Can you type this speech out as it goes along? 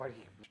And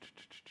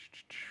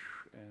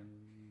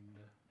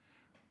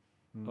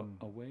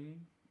away.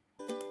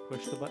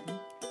 Push the button.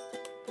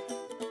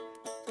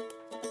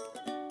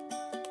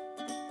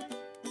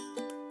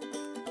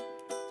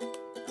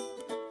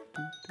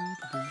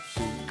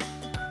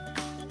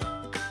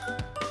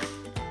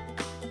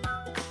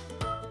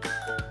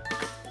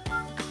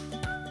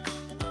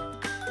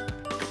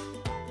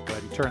 Go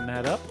ahead and turn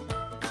that up.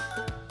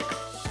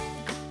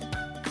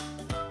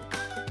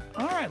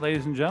 All right,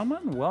 ladies and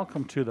gentlemen,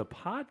 welcome to the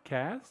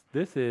podcast.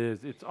 This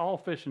is It's All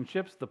Fish and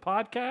Chips, the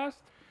podcast.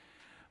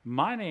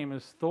 My name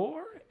is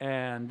Thor,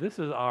 and this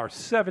is our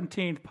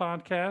 17th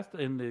podcast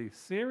in the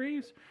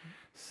series.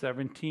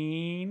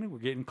 17. We're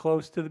getting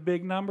close to the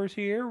big numbers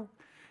here. We're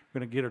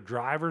going to get a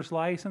driver's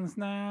license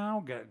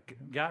now.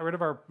 Got rid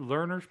of our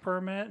learner's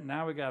permit.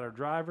 Now we got our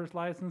driver's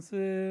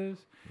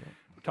licenses. Yep.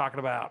 We're talking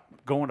about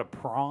going to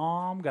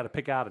prom. Got to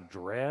pick out a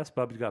dress.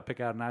 Bubby's got to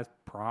pick out a nice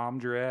prom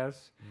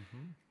dress.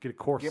 Mm-hmm. Get a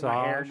corsage. Get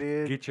my hair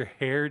did. Get your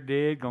hair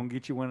did. Gonna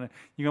get you one.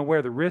 You gonna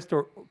wear the wrist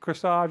or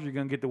corsage? You're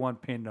gonna get the one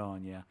pinned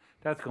on you.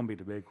 That's gonna be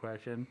the big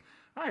question.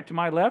 All right, to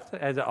my left,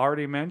 as I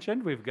already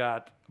mentioned, we've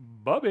got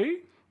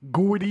Bubby.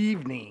 Good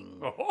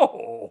evening.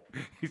 Oh,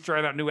 he's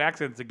trying out new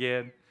accents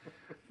again.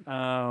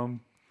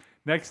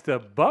 Next to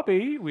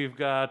Bubby, we've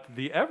got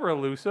the ever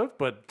elusive,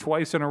 but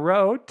twice in a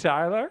row,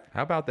 Tyler.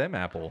 How about them,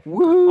 Apple?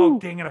 Woohoo! Oh,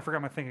 dang it, I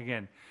forgot my thing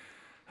again.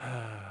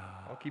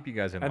 I'll keep you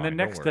guys in And mind.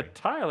 then next to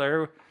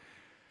Tyler,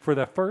 for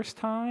the first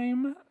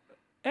time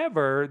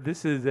ever,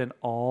 this is an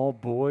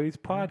all-boys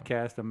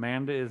podcast.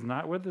 Amanda is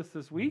not with us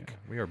this week. Yeah,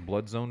 we are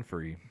blood zone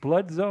free.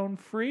 Blood zone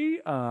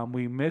free.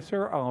 We miss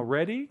her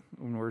already,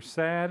 and we're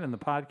sad, and the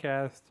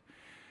podcast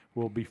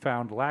will be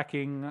found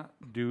lacking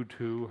due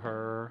to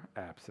her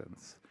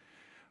absence.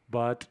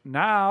 But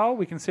now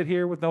we can sit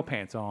here with no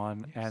pants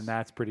on, and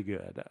that's pretty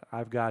good.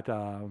 I've got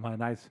my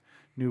nice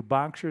new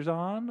boxers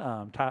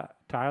on.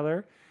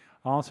 Tyler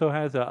also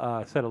has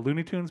a set of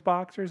Looney Tunes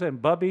boxers,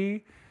 and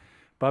Bubby's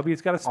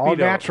got a Speedo. All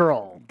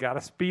natural. Got a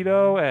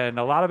Speedo, and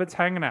a lot of it's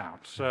hanging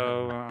out.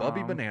 So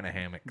Bubby Banana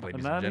Hammock,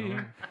 ladies and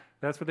gentlemen.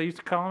 That's what they used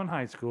to call him in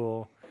high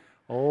school.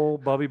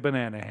 Old Bubby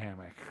Banana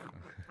Hammock.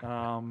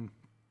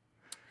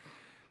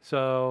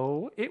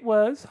 So it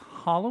was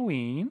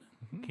Halloween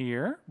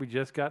here. We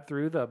just got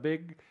through the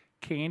big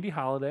candy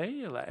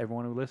holiday.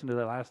 Everyone who listened to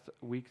the last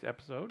week's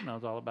episode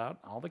knows all about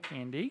all the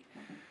candy.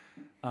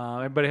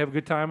 Everybody have a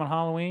good time on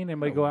Halloween?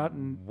 Everybody go out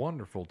and...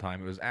 Wonderful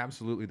time. It was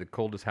absolutely the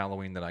coldest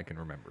Halloween that I can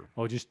remember.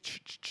 Oh, just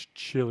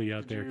chilly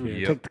out there, kids.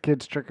 Yep. Take the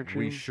kids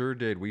trick-or-treating? We sure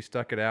did. We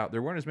stuck it out.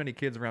 There weren't as many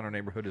kids around our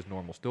neighborhood as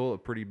normal. Still a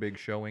pretty big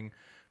showing,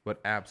 but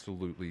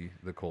absolutely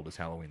the coldest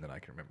Halloween that I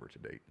can remember to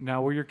date.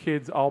 Now, were your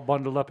kids all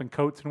bundled up in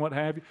coats and what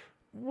have you?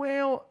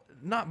 Well,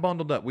 not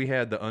bundled up. We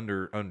had the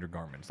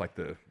undergarments, like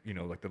the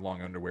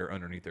long underwear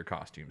underneath their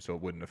costume, so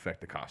it wouldn't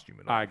affect the costume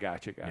at all. I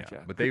gotcha. Yeah,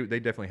 but they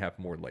definitely have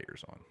more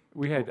layers on.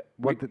 We had...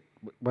 What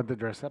the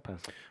dress up as?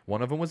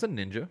 One of them was a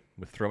ninja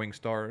with throwing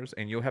stars,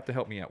 and you'll have to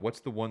help me out. What's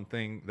the one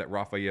thing that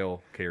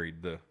Raphael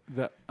carried? The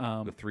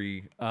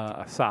three...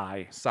 a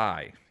sigh.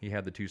 Sai. He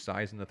had the two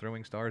sais and the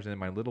throwing stars, and then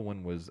my little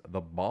one was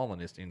the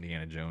ballinest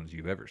Indiana Jones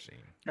you've ever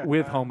seen.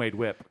 With homemade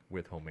whip.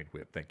 With homemade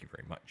whip. Thank you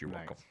very much. You're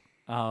Nice.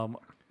 welcome.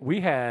 We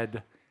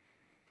had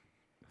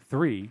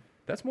 3,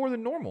 That's more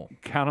than normal.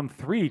 count them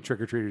 3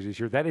 trick-or-treaters this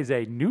year. That is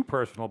a new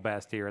personal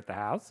best here at the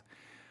house.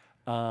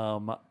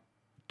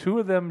 2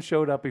 of them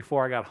showed up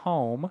before I got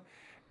home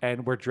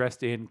and were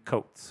dressed in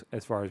coats,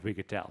 as far as we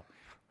could tell.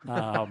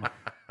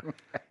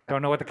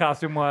 Don't know what the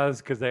costume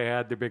was because they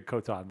had their big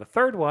coats on. The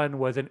third one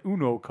was an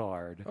Uno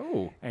card.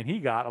 Oh. And he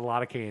got a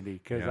lot of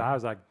candy because Yeah. I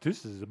was like,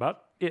 this is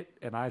about it.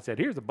 And I said,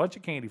 here's a bunch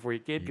of candy for you,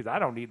 kid, because I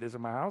don't need this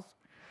in my house.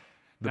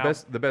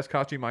 The best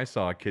costume I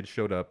saw, a kid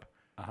showed up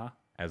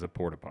as a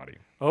porta potty.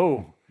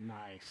 Oh,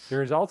 Nice.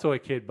 there's also a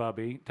kid,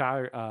 Bubby.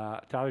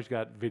 Tyler's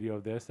got video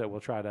of this that we'll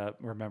try to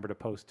remember to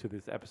post to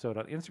this episode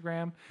on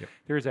Instagram. Yep.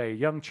 There's a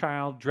young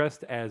child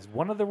dressed as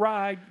one of the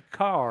ride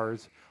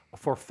cars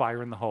for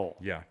Fire in the Hole.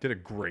 Yeah, did a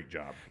great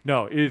job.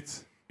 No,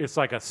 it's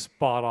like a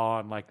spot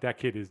on. Like that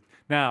kid is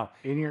now.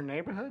 In your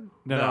neighborhood?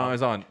 No, it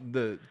was on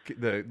the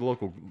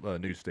local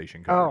news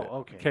station. covered it.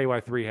 okay.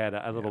 KY3 had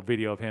a little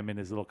video of him in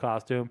his little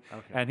costume,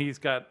 and he's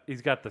got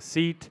the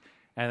seat,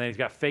 and then he's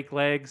got fake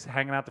legs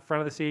hanging out the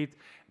front of the seat.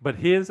 But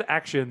his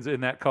actions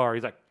in that car,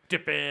 he's like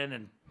tipping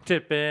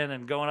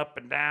and going up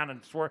and down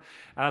and swerving.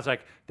 And I was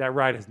like, that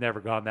ride has never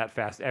gone that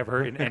fast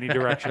ever in any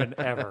direction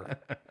ever.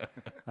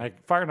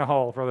 Like Fire in the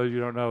Hole, for those of you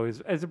who don't know,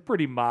 is a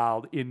pretty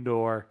mild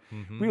indoor.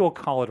 We will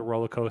call it a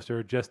roller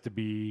coaster just to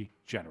be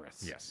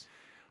generous. Yes.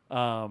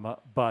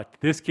 But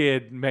this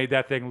kid made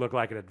that thing look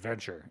like an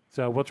adventure.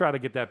 So we'll try to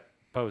get that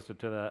posted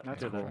to the Try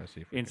to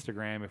see if we can.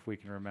 Instagram if we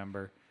can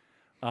remember.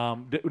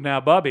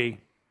 Now, Bubby,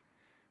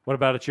 what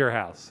about at your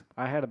house?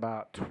 I had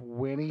about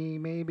 20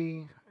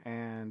 maybe,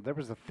 and there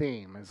was a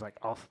theme. It's like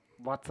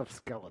lots of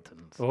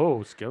skeletons.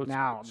 Oh, skeletons.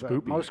 Now, the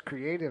Spoopy. most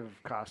creative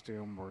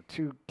costume were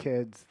 2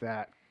 kids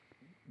that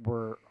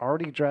were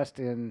already dressed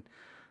in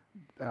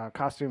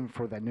costume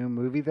for the new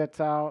movie that's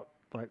out,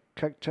 like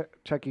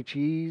Chuck E.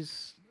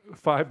 Cheese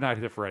Five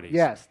Nights at Freddy's.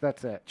 Yes,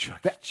 that's it.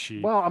 Chuck E.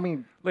 Cheese. Well, I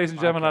mean, Ladies and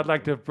gentlemen, I'd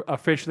like to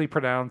officially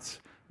pronounce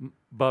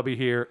Bubby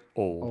here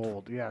old.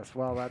 old. Yes.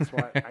 Well, that's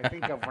what I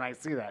think of when I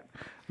see that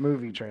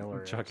movie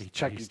trailer. Chuck E. It's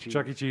Chuck E. Cheese. Cheese.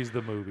 Chuck E. Cheese,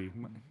 the movie.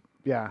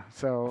 Yeah.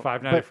 So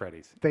Five Nights at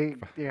Freddy's. They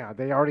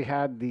already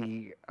had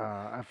the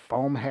a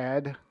foam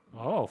head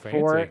Oh, fancy.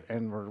 for it,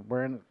 and we're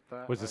wearing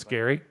that. Was it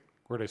scary?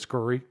 Were they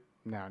scurry?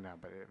 No,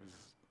 but it was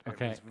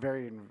Okay. It was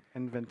very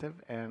inventive,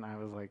 and I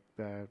was like,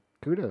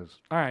 kudos.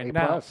 All right, A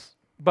now- plus,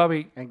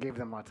 Bubby, and gave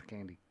them lots of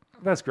candy.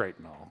 that's great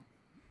and all.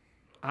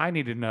 I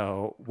need to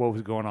know what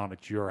was going on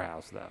at your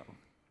house, though.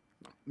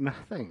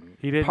 Nothing.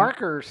 He didn't-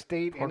 Parker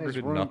stayed Parker in his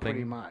did room nothing.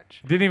 pretty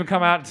much. Didn't even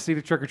come out to see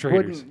the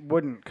trick-or-treaters.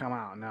 Wouldn't come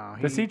out. No.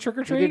 Does he trick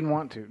or treat? He didn't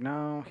want to.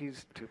 No,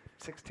 he's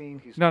 16.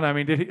 He's No, I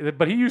mean, did he?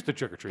 But he used to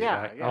trick-or-treat,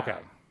 yeah, right? yeah. Okay.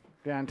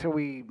 Yeah, until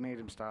we made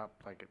him stop.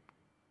 Like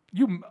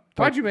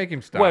Why'd you make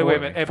him stop? Wait a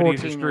minute. Ebenezer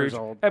 14 Scrooge. years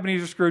old.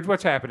 Ebenezer Scrooge,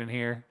 what's happening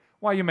here?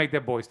 Why you make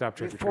that boy stop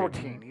he's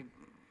trick-or-treating? 14.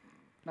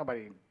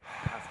 Nobody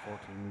past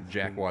 14.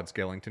 Jackwad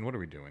Skellington, what are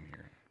we doing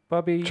here?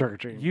 Bubby,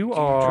 Trick-or-treat. you Trick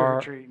are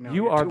or treat. No,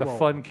 you you're are too the old.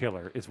 fun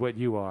killer, is what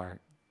you are.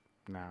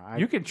 No,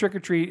 You can trick or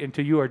treat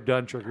until you are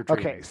done trick or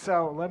treating. Okay,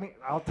 so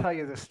I'll tell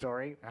you this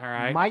story. All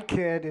right. My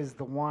kid is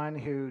the one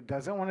who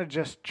doesn't want to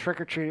just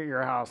trick or treat at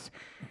your house.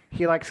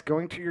 He likes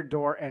going to your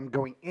door and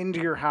going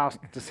into your house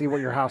to see what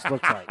your house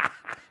looks like.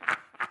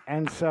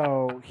 And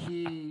so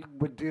he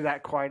would do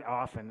that quite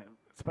often,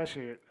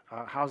 especially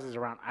houses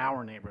around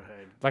our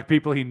neighborhood. Like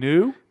people he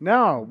knew.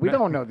 No, we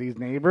don't know these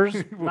neighbors,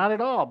 not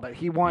at all. But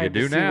he wanted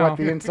You to do see now. what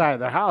the inside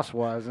of their house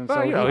was, and Well,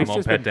 so you know, he he's I'm gonna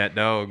just pet been- that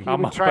dog. would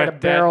I'ma try to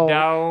pet that barrel-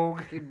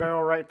 dog. he'd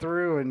barrel right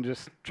through and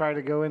just try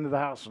to go into the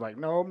house. Like,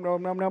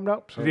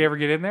 nope. So, Did he ever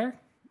get in there?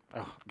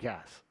 oh,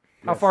 yes.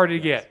 How far did he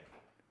get?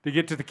 Did he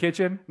get to the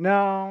kitchen?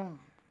 No,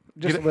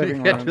 just Get-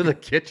 living Get room. to the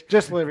kitchen.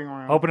 Just living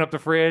room. Open up the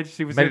fridge.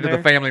 See what's Made in it to there.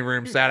 the family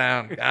room, sat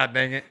down. God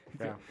dang it.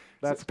 Yeah.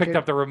 That's Picked kid-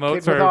 up the remote, kid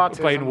with started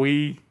autism. playing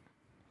Wii.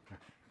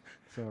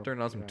 So,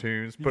 Turned on some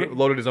tunes. get-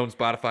 Loaded his own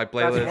Spotify that's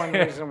playlist. one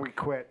reason we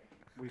quit.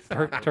 We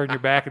stopped. Turn your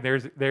back, and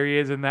there he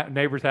is in that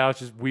neighbor's house,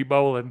 just Wii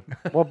bowling.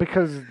 Well,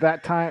 because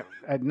that time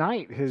at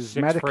night his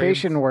Six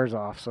medication frames. wears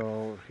off,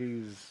 so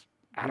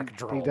Out of he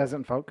control.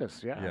 doesn't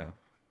focus. Yeah. Yeah.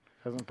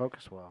 Doesn't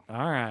focus well.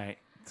 All right.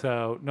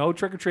 So no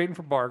trick or treating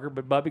for Barker,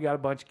 but Bubby got a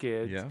bunch of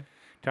kids. Yeah.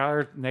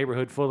 Tyler's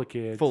neighborhood full of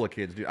kids. Full of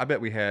kids, dude. I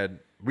bet we had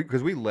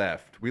because we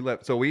left.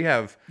 So we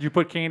have. Did you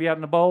put candy out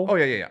in the bowl? Oh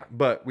yeah.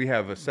 But we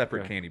have a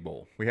separate Okay. candy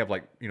bowl. We have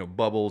like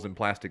bubbles and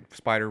plastic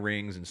spider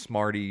rings and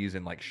Smarties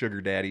and like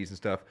sugar daddies and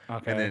stuff.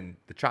 Okay. And then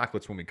the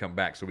chocolates when we come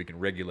back, so we can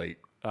regulate.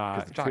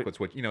 Because the so- chocolates,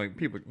 what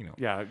people.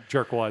 Yeah,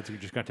 jerkwads. You're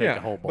just gonna take the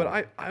whole bowl.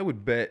 But I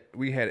would bet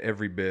we had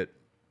every bit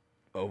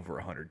over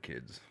 100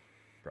 kids,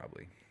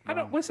 probably. I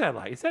don't. What's that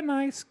like? Is that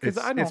nice? Because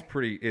It's, I don't. it's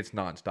pretty. It's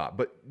nonstop,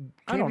 but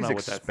I don't candy's know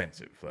what that's-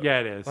 expensive. Though. Yeah,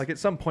 it is. Like at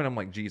some point, I'm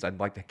like, geez,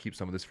 I'd like to keep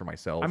some of this for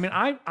myself. I mean,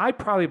 I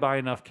probably buy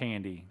enough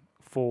candy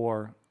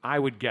for I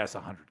would guess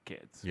 100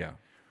 kids. yeah,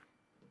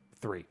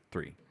 3.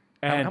 3.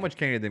 And How much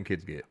candy did them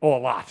kids get? Oh, a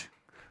lot.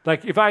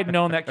 Like if I'd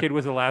known that kid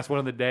was the last one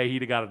of the day,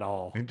 he'd have got it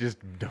all. And just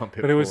dump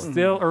it. But it was full.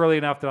 still early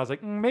enough that I was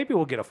like, maybe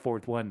we'll get a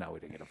fourth one. No, we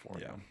didn't get a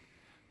fourth Yeah. one.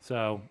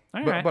 So,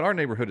 all right. But our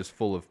neighborhood is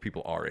full of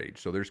people our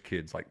age, so there's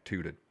kids like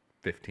 2 to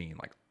 15,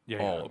 like Yeah,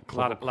 all yeah. of A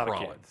lot of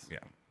crawling. kids. Yeah,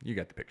 you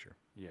got the picture.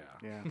 yeah.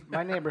 Yeah.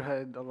 My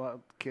neighborhood, a lot of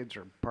kids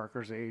are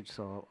Parker's age,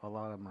 so a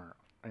lot of them are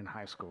in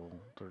high school.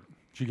 Did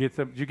you get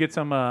some? Did you get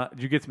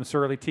some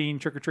surly teen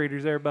trick or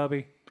treaters there,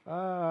 Bubby?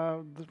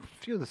 A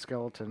few of the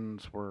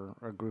skeletons were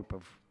a group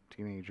of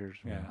teenagers.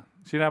 Yeah.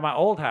 See, now my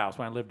old house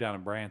when I lived down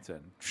in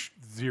Branson,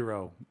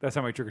 0. That's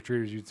how many trick or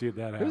treaters you'd see at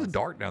that house. It was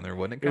dark down there,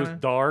 wasn't it? It was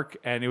Kinda? dark,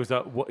 and it was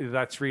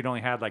that street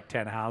only had like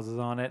 10 houses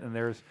on it, and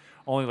there's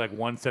only like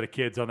one set of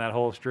kids on that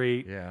whole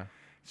street. Yeah.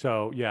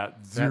 So yeah,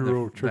 That and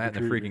 0 the, trick or that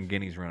and the freaking treaters.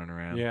 guineas running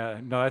around. Yeah,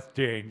 no, that's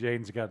Jane.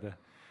 Jane's got the.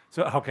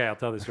 So okay, I'll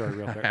tell this story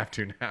real I quick. have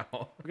to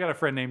now. We got a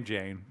friend named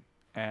Jane,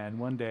 and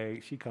one day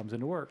she comes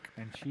into work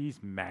and she's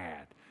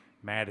mad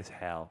as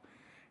hell,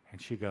 and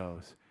she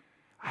goes,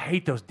 "I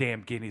hate those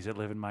damn guineas that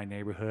live in my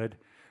neighborhood.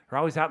 They're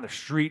always out in the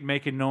street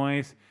making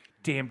noise.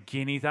 Damn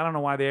guineas. I don't know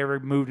why they ever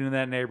moved into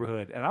that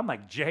neighborhood." And I'm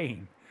like,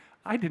 Jane,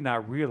 I did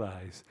not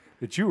realize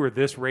that you were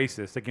this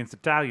racist against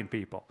Italian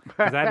people.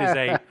 'Cause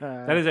that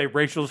is a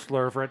racial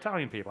slur for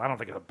Italian people. I don't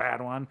think it's a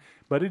bad one,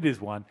 but it is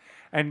one.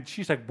 And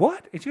she's like,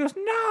 what? And she goes,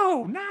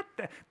 no, not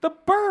the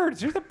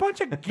birds. There's a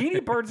bunch of guinea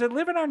birds that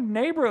live in our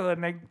neighborhood,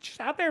 and they're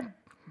just out there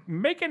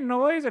making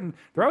noise, and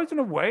they're always in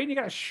the way, and you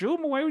got to shoo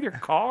them away with your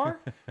car.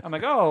 I'm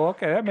like, oh,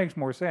 okay, that makes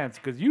more sense,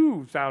 because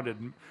you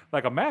sounded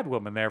like a mad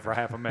woman there for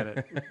half a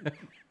minute.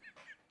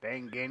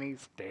 Dang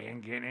guineas.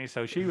 Dang guinea.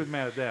 So she was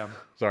mad at them.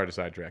 Sorry to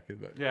sidetrack you,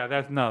 but Yeah,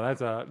 that's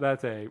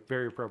a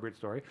very appropriate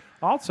story.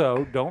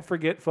 Also, don't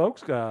forget,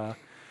 folks,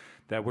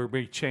 that we'll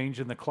be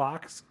changing the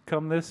clocks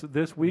come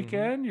this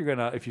weekend. You're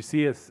gonna, if you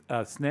see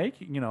a snake,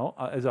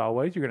 as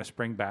always, you're gonna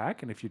spring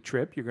back, and if you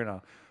trip, you're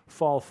gonna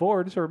fall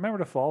forward. So remember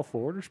to fall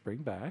forward or spring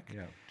back.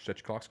 yeah, set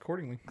your clocks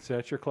accordingly.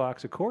 Set your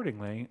clocks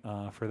accordingly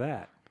for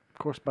that.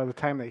 course, by the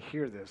time they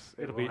hear this,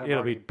 It'll will be have it'll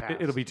already be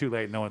passed. it'll be too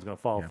late. No one's going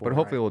to fall Yeah, for but it.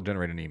 hopefully it'll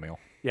generate an email.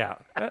 Yeah.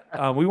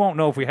 We won't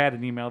know if we had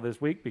an email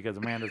this week because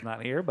Amanda's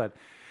not here. But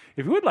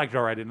if you would like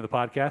to write into the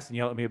podcast and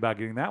yell at me about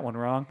getting that one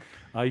wrong,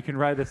 you can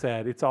write us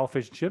at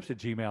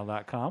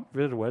itsallfishandchips@gmail.com.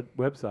 Visit our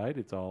website,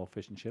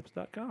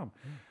 itsallfishandchips.com.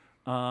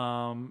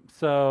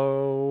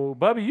 So,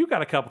 Bubby, you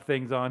got a couple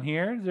things on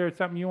here. Is there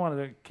something you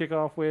wanted to kick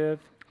off with?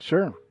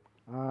 Sure.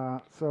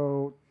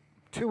 So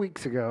 2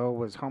 weeks ago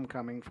was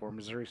homecoming for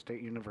Missouri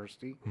State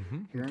University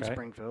here in Okay.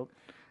 Springfield.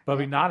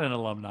 Bubby, not an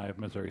alumni of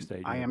Missouri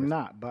State. I am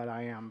not, but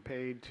I am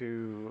paid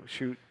to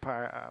shoot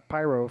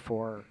pyro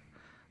for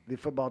the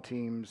football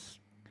team's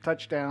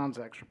touchdowns,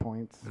 extra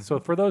points. So,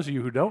 for those of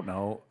you who don't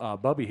know,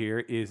 Bubby here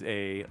is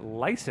a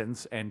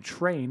licensed and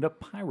trained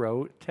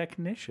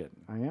pyrotechnician.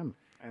 I am.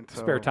 And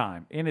so, Spare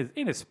time in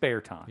his spare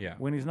time. Yeah.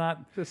 When he's not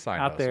It's a side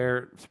out hustle.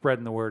 there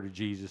spreading the word of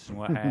Jesus and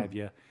what have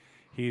you,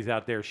 he's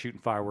out there shooting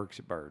fireworks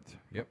at birds,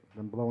 Yep.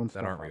 I'm blowing That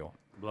stuff aren't up. real.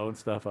 blowing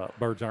stuff up.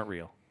 Birds aren't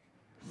real.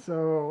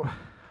 So,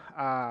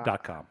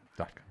 .com.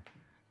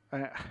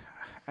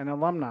 an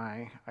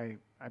alumni, I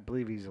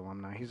believe he's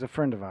alumni. He's a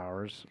friend of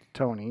ours,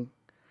 Tony.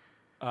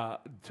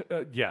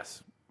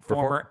 Yes,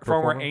 Performer?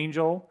 former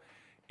angel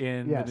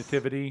in Yes. the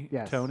Nativity.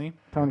 Yes. Tony.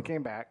 Tony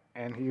came back,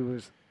 and he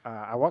was.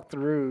 I walked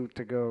through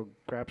to go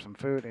grab some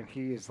food, and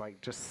he is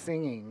like just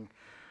singing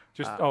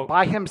Just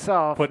by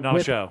himself, putting on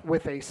a show.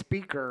 with a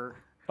speaker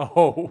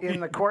oh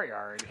in the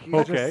courtyard. He's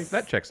Okay. just,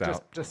 That checks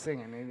out. Just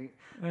singing,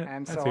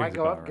 and that so I seems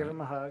go up, about give right.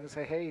 him a hug, and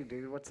say, "Hey,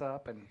 dude, what's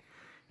up?" And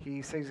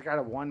he says he's got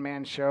a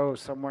one-man show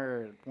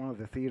somewhere at one of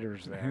the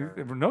theaters there.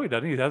 no, he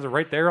doesn't. He has it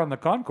right there on the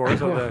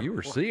concourse. Of the, You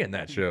were seeing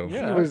that show.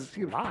 Yeah. he was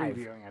live.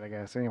 previewing it, I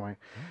guess. Anyway,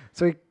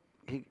 so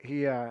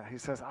he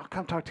says, "I'll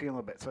come talk to you in a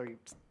little bit." So he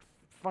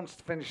wants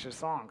to finish his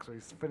song, so he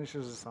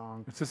finishes his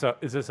song.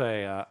 Is this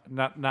a?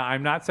 Not.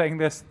 I'm not saying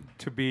this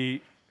to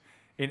be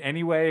in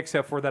any way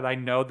except for that I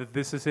know that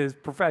this is his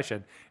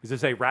profession. Is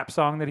this a rap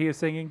song that he is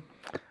singing?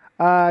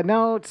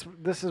 No,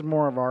 this is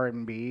more of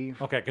R&B,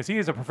 Okay, because he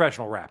is a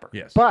professional rapper.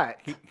 Yes. but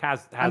He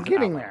has I'm an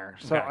getting outlet. there.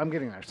 So Okay. I'm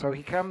getting there. So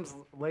he comes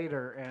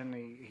later and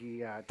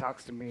he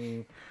talks to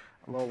me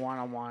a little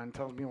one-on-one,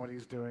 tells me what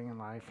he's doing in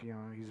life. You know,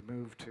 he's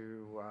moved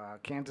to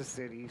Kansas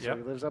City, so Yep.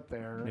 he lives up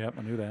there. Yep,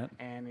 I knew that.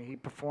 And he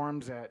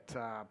performs at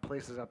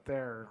places up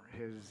there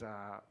his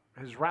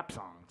rap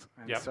songs.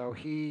 And Yep. so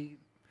he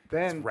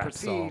then rap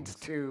proceeds songs.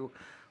 to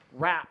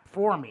rap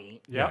for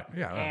me. Yep.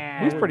 Yeah.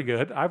 And He's pretty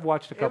good. I've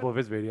watched a couple of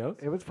his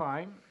videos. It was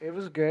fine. It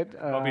was good.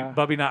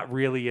 Bubby not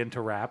really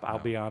into rap, I'll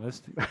be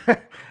honest.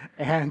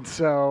 And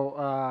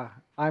so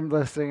I'm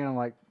listening, and I'm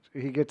like,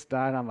 he gets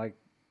done. I'm like,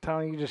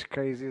 Tony, you're just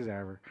crazy as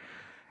ever.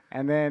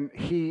 And then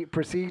he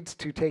proceeds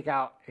to take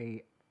out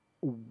a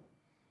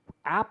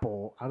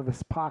apple out of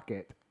his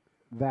pocket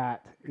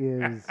that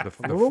is a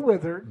little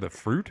withered. The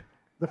fruit?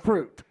 The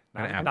fruit,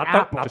 An apple. Not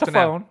apple. the Just an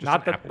phone, apple.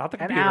 not Just an the apple. an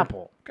computer.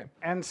 apple. Okay.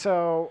 And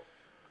so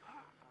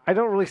I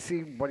don't really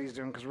see what he's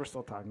doing because we're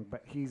still talking.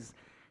 But he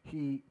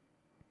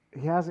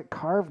has it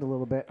carved a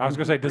little bit. I was and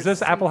going to say, he does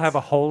this apple have a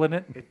proceeds- hole in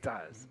it? It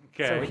does.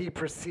 So Okay. he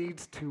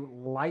proceeds to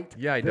light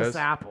Yeah, he this does.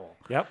 apple.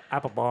 Yep,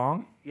 apple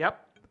bong.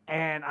 Yep.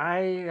 And I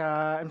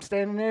am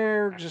standing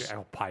there just,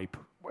 Apple pipe.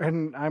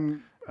 and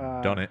I'm.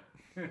 Done it.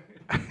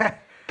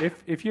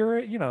 If you're,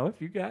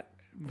 if you got,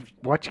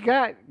 What you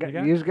got? got-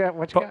 You got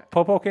what you got?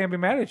 Popo can't be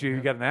mad at you.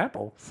 You got an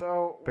apple.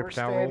 So Paper we're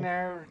towel standing roll.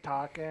 there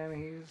talking.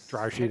 He's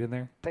Dryer sheet in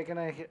there. taking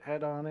a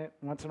head on it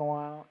once in a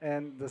while,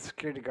 and the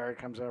security guard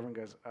comes over and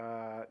goes,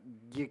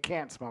 "You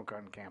can't smoke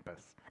on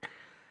campus,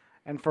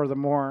 and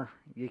furthermore,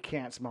 you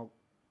can't smoke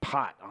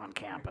pot on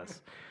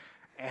campus."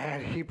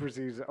 And he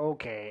proceeds,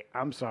 "Okay,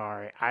 I'm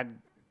sorry, I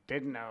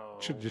didn't know."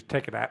 Should just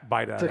take a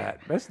bite out of that.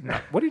 That's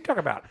not, what are you talking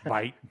about?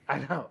 Bite? I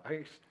know.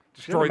 I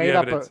Destroy should've the made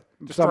up evidence.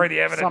 a- Destroy the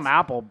evidence. Some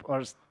apple,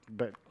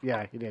 but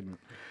yeah, he didn't.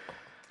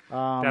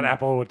 That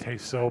apple would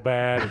taste so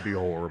bad. It'd be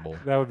horrible.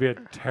 That would be a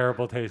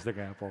terrible tasting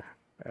apple.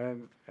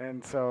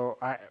 And so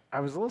I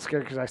was a little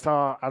scared because I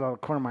saw out of the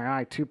corner of my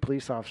eye 2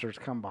 police officers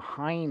come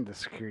behind the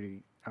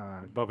security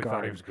Bubby guard.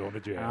 thought he was going to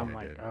jail. And I'm he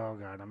like, did. oh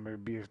god, I'm gonna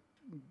be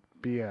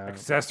a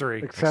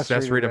Accessory,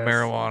 Accessory to this.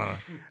 marijuana.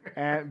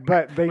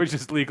 But they which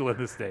is legal in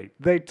the state.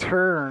 they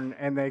turn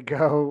and they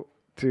go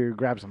to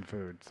grab some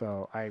food.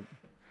 So I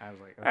was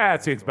like, okay,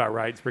 That seems about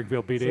right,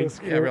 Springfield PD.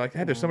 So Yeah, we're like,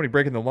 hey, there's somebody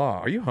breaking the law.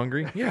 Are you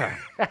hungry? Yeah.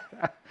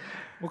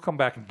 We'll come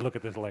back and look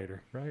at this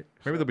later. Right.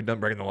 Maybe they'll be done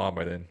breaking the law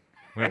by then.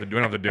 We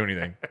don't have to do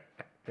anything.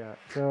 Yeah.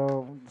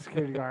 So the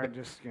security guard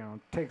just,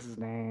 takes his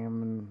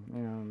name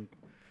and,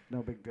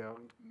 no big deal.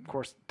 Of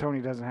course,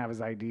 Tony doesn't have his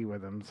ID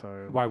with him,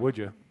 so. Why would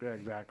you? Yeah,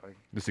 exactly.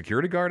 The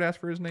security guard asked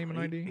for his name and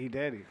ID? He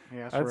did. He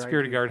asked That for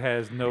security ID. guard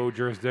has no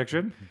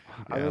jurisdiction.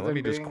 Yeah, Other let than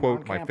me just being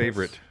quote on my campus.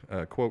 favorite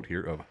quote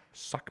here of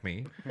 "suck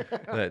me."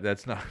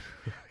 That's not.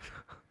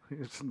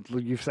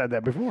 You've said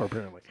that before,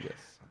 apparently. Yes.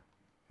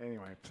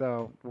 Anyway,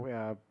 so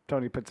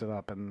Tony puts it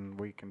up, and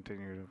we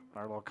continue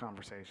our little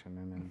conversation,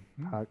 and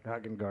then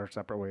hug and go our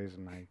separate ways,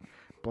 and I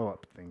blow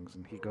up things,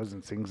 and he goes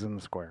and sings in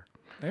the square.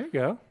 There you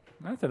go.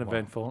 That's an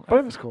eventful. But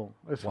it was cool.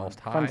 It was Whilst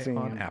fun high seeing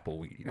on him. apple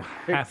weed.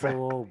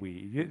 Apple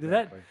weed.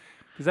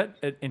 Does that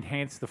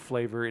enhance the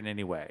flavor in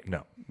any way?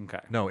 No. Okay.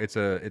 No,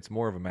 it's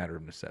more of a matter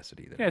of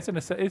necessity. Than Yeah, it's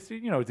it's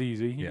it's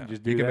easy. You yeah. can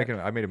just do You can that. make them.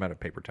 I made them out of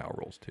paper towel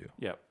rolls too.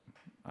 Yep.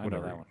 I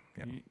Whatever, know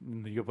that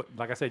one. yeah.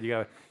 Like I said, you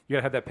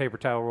gotta have that paper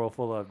towel roll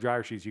full of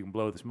dryer sheets you can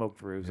blow the smoke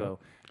through. So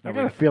I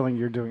got a feeling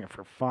you're doing it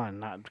for fun,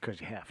 not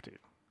because you have to.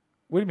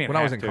 what do you mean? When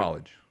I was have in to?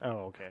 college. Oh,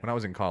 okay. When I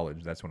was in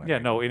college, that's when I. Yeah,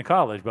 made no, in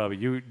college, Bubby,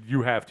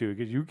 you have to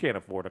because you can't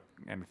afford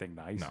anything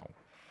nice. them. No.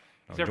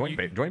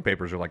 Except Joint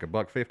papers are like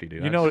 $1.50,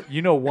 dude.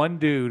 You know one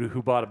dude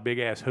who bought a big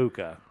ass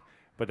hookah,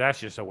 but that's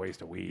just a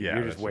waste of weed. Yeah,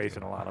 You're that's just just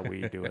wasting a lot of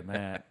weed doing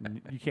that.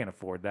 You can't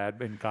afford that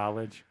in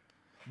college.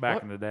 Back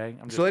What? in the day,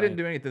 I'm just So they saying. didn't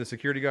do anything. The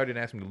security guard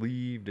didn't ask him to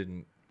leave.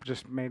 Didn't.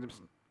 Just made him.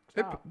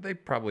 They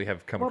probably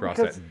have come Well, across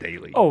because- that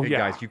daily. Oh, Hey,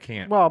 yeah. guys, you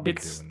can't. Well, be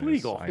it's doing this.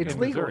 legal. I It's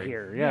know. legal Missouri.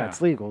 here. Yeah. Yeah,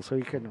 it's legal, so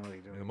you couldn't really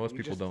do it. Most He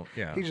people just- don't.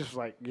 Yeah. He's just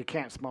like, you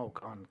can't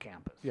smoke on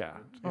campus. Yeah,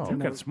 It's you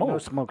no- can smoke. no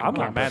smoking I'm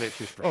not campus. mad at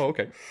you for. Oh,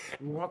 okay.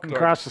 Walking Sorry.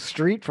 across the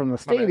street from the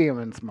bad. stadium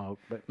and smoke,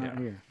 but not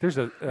here. There's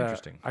a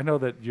Interesting. I know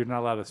that you're not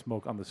allowed to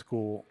smoke on the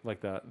school,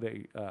 like the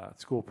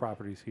school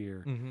properties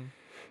here Mm-hmm.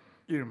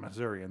 in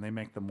Missouri, and they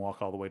make them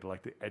walk all the way to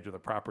like the edge of the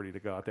property to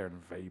go out there and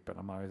vape. And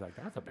I'm always like,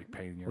 that's a big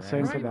pain in your The ass.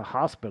 same for the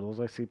hospitals.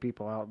 I see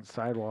people out on the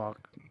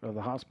sidewalk of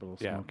the hospital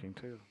Yeah. smoking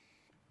too.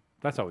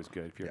 That's always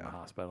good if you're in Yeah. the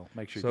hospital.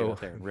 Make sure you So- get out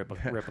there and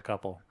rip a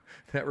couple.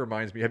 That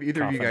reminds me. Have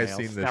either of you Coffin guys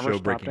nails. seen the Never show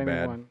stopped Breaking Bad?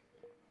 anyone.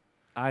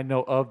 I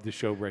know of the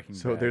show Breaking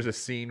So Bad. there's a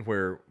scene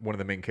where one of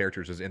the main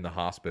characters is in the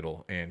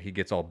hospital and he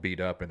gets all beat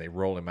up and they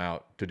roll him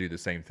out to do the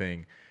same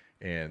thing.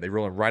 And they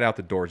roll him right out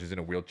the doors. He's in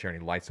a wheelchair and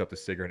he lights up the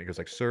cigarette and he goes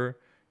like, "Sir,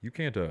 you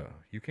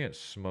can't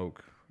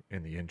smoke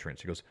in the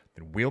entrance." He goes,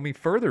 "Then wheel me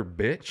further,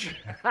 bitch."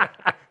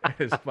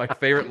 It's my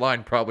favorite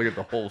line probably of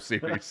the whole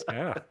series.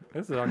 Yeah,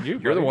 this is on you.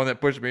 You're the buddy. one that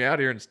pushed me out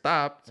here and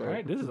stopped. So All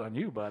right, this is on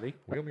you, buddy.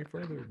 wheel me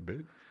further,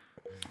 bitch.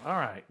 All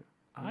right,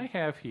 I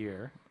have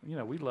here. You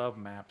know, we love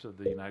maps of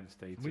the United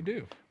States. We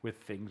do. with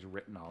things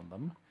written on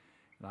them,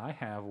 and I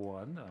have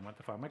one that I'm going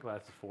to find my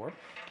glasses for.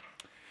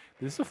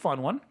 This is a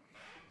fun one.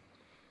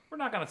 We're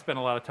not going to spend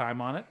a lot of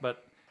time on it,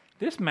 but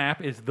this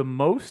map is the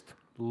most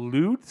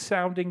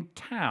lewd-sounding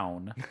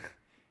town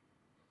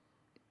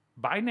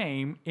by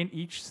name in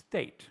each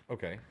state.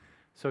 Okay.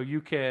 So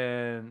you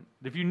can,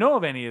 if you know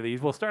of any of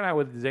these, we'll start out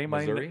with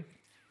anybody Missouri?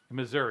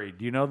 Missouri.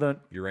 Do you know the?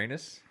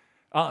 Uranus?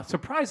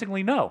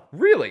 Surprisingly, no.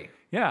 Really?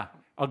 Yeah,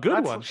 a good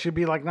That one. should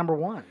be like number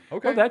one.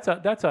 Okay. Well, that's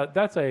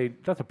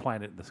a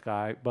planet in the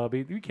sky,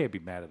 Bubby. You can't be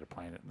mad at a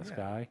planet in the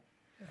sky.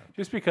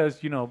 Just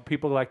because, you know,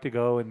 people like to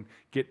go and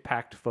get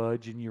packed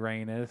fudge in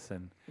Uranus,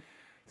 and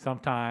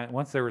sometime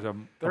once there was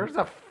There's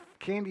a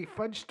candy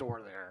fudge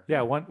store there.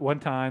 yeah, one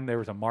time there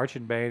was a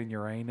marching band in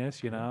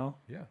Uranus, you know.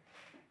 Yeah.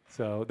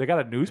 So they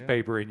got a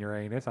newspaper in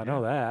Uranus. I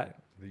know that.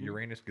 The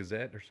Uranus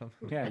Gazette or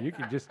something? Yeah, you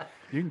can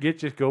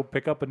just go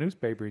pick up a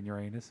newspaper in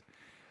Uranus.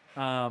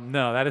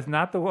 No, that is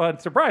not the one.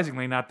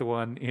 Surprisingly, not the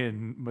one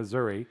in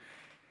Missouri.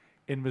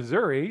 In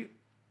Missouri,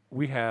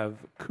 we have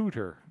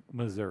Cooter,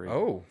 Missouri.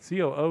 Oh.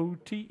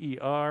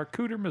 Cooter,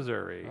 Cooter,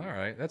 Missouri. All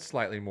right. That's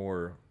slightly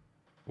more.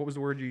 What was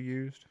the word you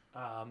used?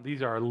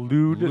 These are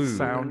lewd Lewd.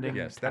 sounding.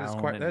 Yes, that is town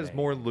quite. and That is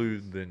more names.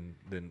 lewd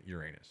than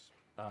Uranus.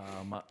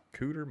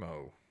 Cooter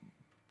Mo.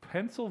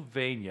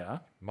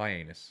 Pennsylvania, My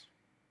anus.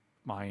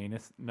 my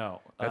anus.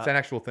 No, That's an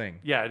actual thing.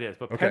 yeah, it is.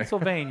 But Okay.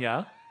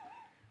 Pennsylvania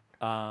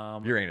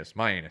Uranus.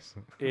 My anus.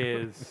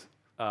 is.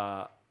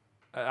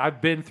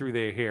 I've been through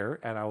there here,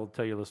 and I will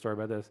tell you a little story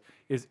about this.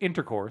 Is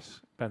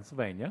Intercourse,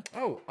 Pennsylvania,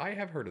 Oh, I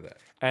have heard of that.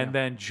 and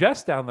then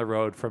just down the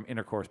road from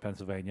Intercourse,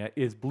 Pennsylvania,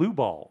 is Blue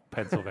Ball,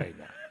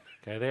 Pennsylvania.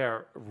 Okay, they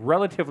are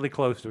relatively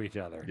close to each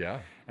other. Yeah.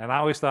 And I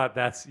always thought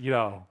that's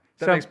That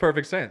some- makes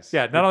perfect sense.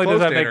 Yeah, not You're only does close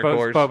that to make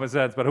intercourse. most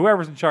sense, but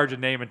whoever's in charge of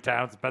naming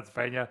towns in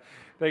Pennsylvania,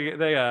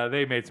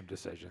 they made some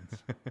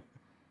decisions.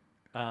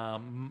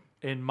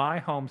 In my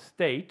home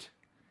state,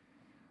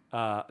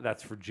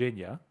 that's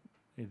Virginia.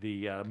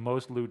 The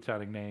most lewd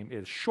sounding name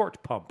is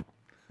Short Pump.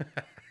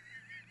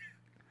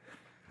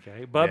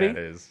 Okay, Bubby Yeah, it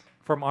is.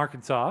 from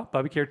Arkansas.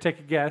 Bubby, care take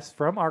a guess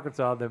from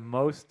Arkansas, the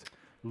most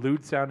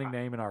lewd sounding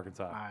name in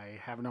Arkansas. I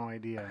have no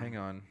idea. Hang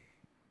on.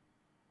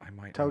 I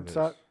might know Toad this.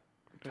 suck.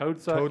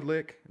 Toad suck. Toad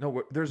lick?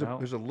 No, there's No.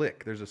 a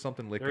lick. There's a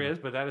something lick. There in is,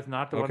 but that is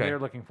not the one Okay. they're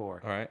looking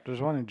for. All right.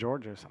 There's one in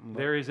Georgia or something.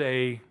 There is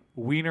a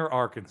Wiener,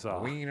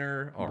 Arkansas.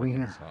 Wiener,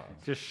 Wiener. Arkansas.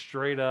 Just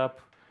straight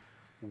up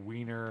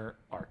Wiener,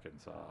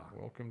 Arkansas.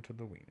 Welcome to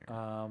the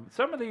Wiener.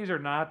 Some of these are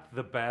not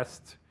the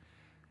best.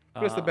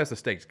 But it's the best the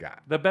state's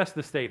got. The best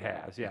the state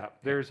has, yeah.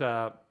 There's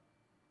out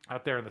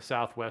there in the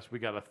Southwest, we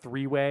got a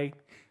three-way,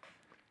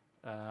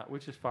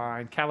 which is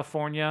fine.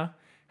 California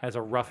has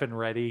a rough and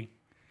ready,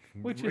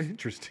 which is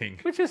interesting.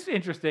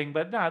 interesting,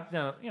 but not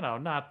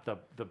not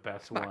the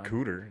best Not one.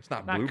 cooter. It's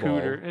not Not blue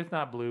Cooter. ball. It's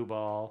not Blue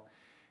Ball.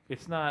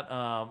 It's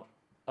not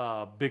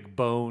Big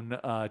Bone,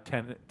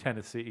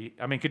 Tennessee.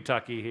 I mean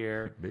Kentucky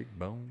here. Big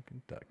Bone,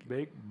 Kentucky.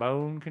 Big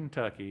Bone,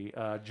 Kentucky.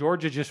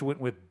 Georgia just went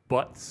with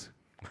Butts.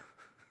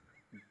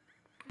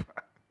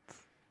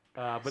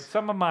 But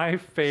some of my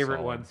favorite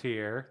Solid. ones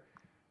here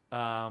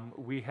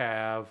We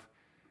have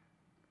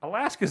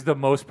Alaska's the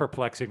most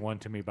perplexing one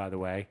to me, by the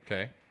way.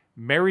 Okay.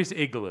 Mary's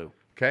Igloo.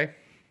 Okay.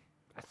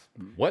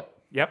 What?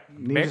 Yep.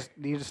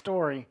 Need a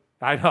story.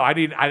 I know. I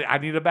need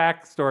a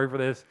backstory for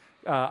this.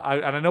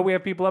 And I know we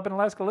have people up in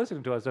Alaska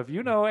listening to us. So if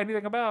you know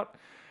anything about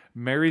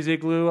Mary's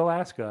Igloo,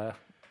 Alaska,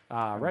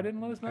 write in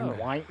and let us know. And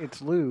why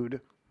it's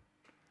lewd.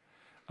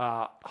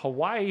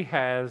 Hawaii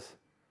has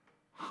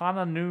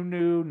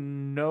Honolulu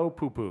no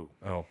poo poo.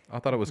 Oh, I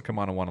thought it was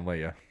Kamana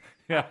Wanalea.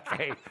 Yeah,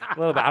 okay, a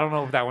little bit. I don't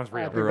know if that one's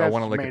real. think Or I that's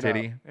want to lick a made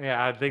titty.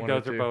 Yeah, I think One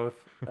or those are two.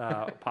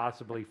 both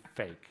possibly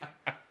fake.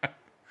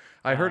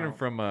 I heard him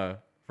from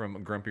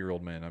Grumpy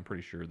Old Man. I'm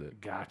pretty sure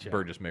that Gotcha.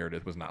 Burgess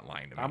Meredith was not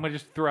lying to me. I'm gonna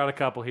just throw out a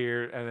couple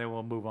here, and then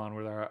we'll move on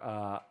with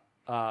our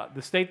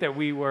the state that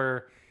we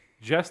were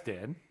just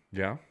in,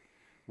 Yeah.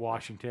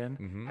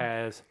 Washington,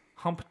 has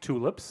hump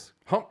tulips.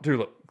 Hump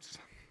tulips.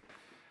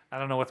 I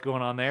don't know what's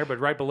going on there, but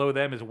right below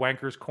them is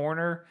Wanker's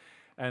Corner,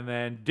 and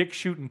then Dick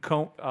Shootin'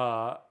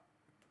 Comer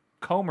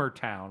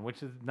Town,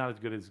 which is not as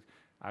good as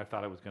I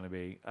thought it was going to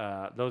be.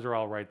 Those are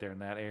all right there in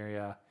that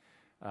area.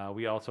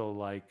 We also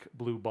like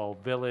Blue Ball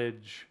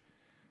Village,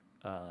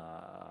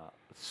 Splung,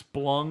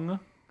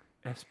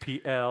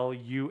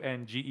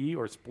 Splunge,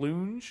 or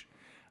Splunge.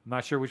 I'm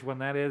not sure which one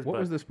that is. What but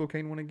was the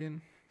Spokane one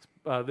again?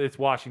 It's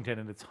Washington,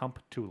 and it's Hump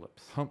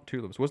Tulips. Hump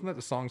tulips. Wasn't that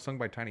the song sung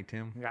by Tiny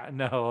Tim? Yeah,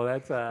 no,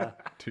 that's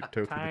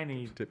Tiptoe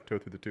Tiny Tiptoe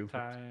through the tulips.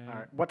 All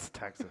right. What's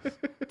Texas?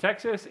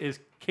 Texas is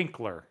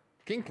Kinkler.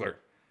 Kinkler.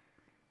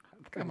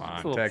 Come on,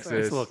 It's a little, Texas.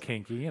 It's a little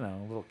kinky, you know,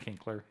 a little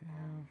kinkler.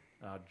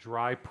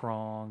 Dry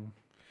prong.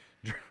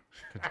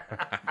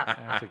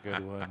 That's a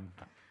good one.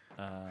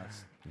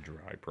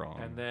 Dry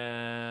prawn. And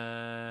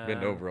then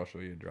Bend over, I'll show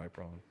you a dry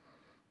prawn.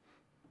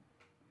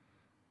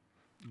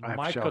 I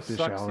have shellfish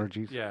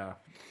allergies. Yeah.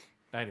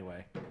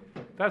 Anyway,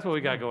 that's what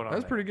we got going on.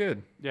 That's there. pretty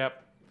good.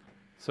 Yep.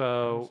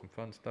 So Some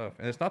fun stuff.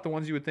 And it's not the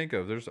ones you would think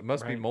of. There's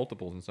must be Right.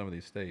 multiples in some of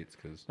these states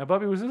because now,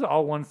 Bubby, was this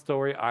all one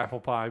story?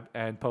 Apple pie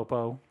and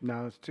popo.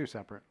 No, it's two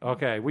separate.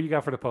 Okay, what you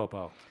got for the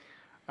popo?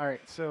 All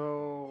right.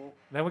 So,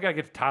 Then we gotta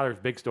get to Tyler's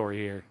big story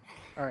here.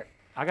 all right.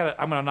 I'm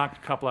gonna knock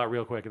a couple out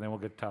real quick, and then we'll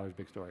get to Tyler's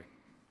big story.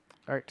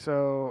 All right.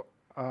 So,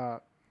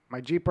 my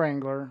Jeep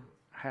Wrangler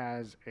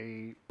has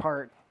a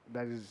part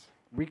that is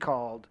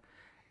recalled,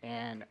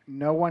 and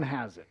no one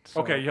has it. So,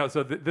 Okay, yeah.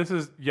 So this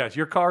is yes,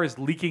 your car is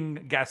leaking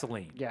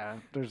gasoline. Yeah.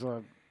 There's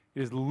a.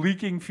 It is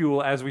leaking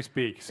fuel as we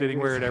speak, sitting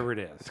is. wherever it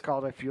It's is.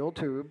 called a fuel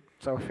tube.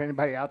 So if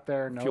anybody out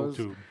there Fuel knows,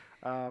 tube.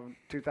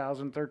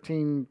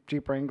 2013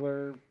 Jeep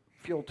Wrangler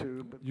fuel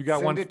tube, You got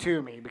send one- it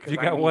to me because If you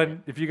I got need one, it.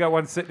 if you got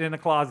one sitting in a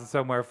closet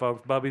somewhere,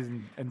 folks, Bubby's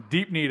in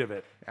deep need of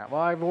it. Yeah, well,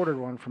 I've ordered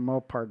one from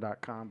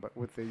Mopar.com, but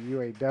with the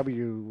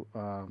UAW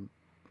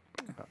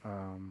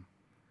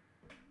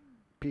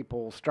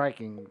people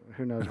striking,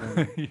 who knows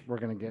when we're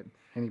going to get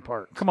any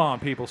parts. Come on,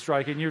 people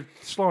striking. You're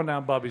slowing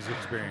down Bubby's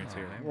experience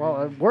here.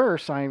 Well,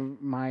 worse,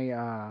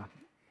 my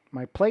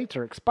plates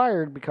are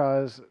expired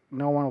because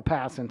no one will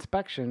pass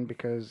inspection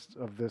because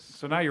of this.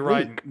 So now you're leak.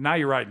 riding. Now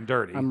you're riding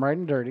dirty. I'm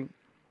riding dirty,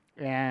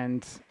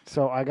 and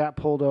so I got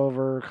pulled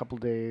over a couple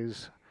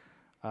days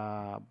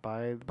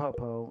by the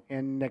Popo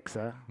in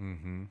Nixa,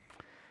 mm-hmm.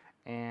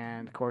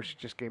 and of course, it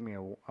just gave me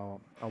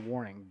a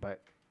warning.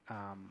 But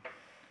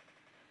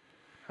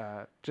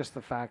just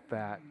the fact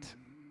that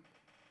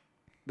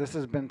this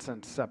has been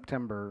since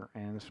September,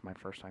 and this is my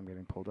first time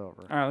getting pulled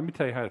over. All right, let me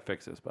tell you how to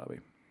fix this, Bubby.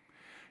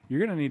 You're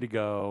going to need to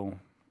go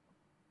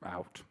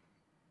out.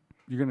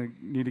 You're going to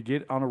need to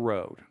get on a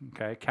road,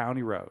 okay,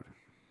 county road.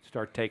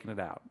 Start taking it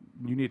out.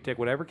 You need to take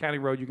whatever county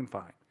road you can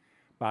find,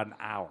 about an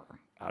hour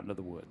out into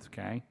the woods,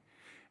 okay?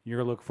 You're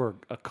going to look for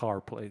a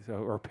car place or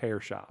a repair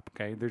shop,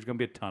 okay? There's going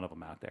to be a ton of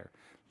them out there,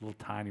 little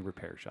tiny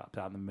repair shops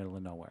out in the middle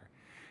of nowhere.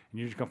 And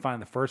you're just going to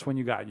find the first one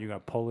you got, and you're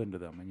going to pull into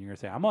them. And you're going to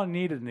say, I'm going to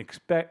need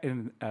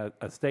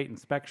a state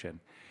inspection.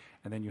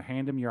 And then you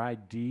hand them your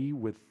ID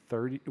with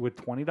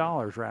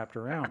 $20 wrapped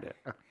around it.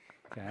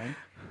 Okay?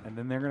 And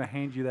then they're going to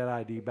hand you that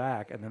ID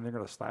back, and then they're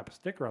going to slap a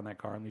sticker on that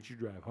car and let you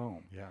drive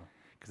home. Yeah.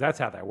 Because that's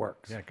how that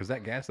works. Yeah, because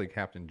that gas leak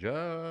happened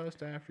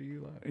just after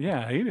you left.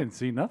 Yeah, he didn't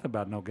see nothing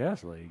about no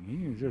gas leak. He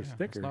used a It's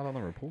sticker. not on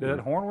the report. Did that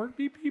horn work?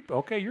 Beep, beep.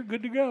 Okay, you're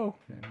good to go.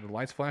 Yeah, the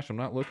lights flash. I'm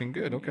not looking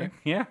good. Okay.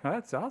 Yeah,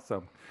 that's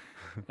awesome.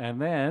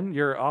 And then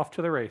you're off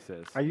to the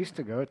races. I used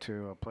to go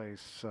to a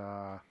place.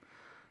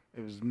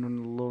 It was a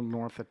little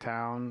north of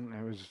town.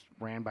 It was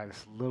ran by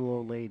this little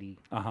old lady,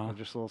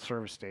 just a little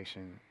service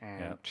station,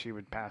 and Yep. she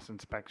would pass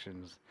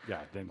inspections.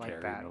 Yeah, didn't like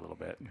care that. even a little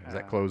bit. Is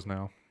that closed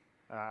now?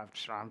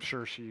 I'm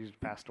sure she's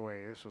passed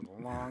away. This was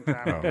a long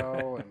time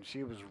ago, and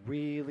she was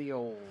really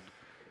old.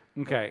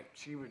 Okay.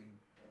 She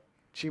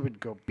would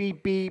go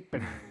beep beep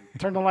and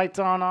turn the lights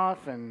on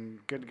off and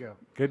good to go.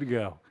 Good to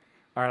go.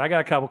 All right, I got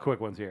a couple quick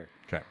ones here.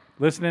 Okay.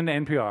 Listening to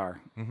NPR,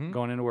 Mm-hmm.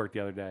 going into work the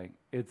other day.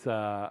 It's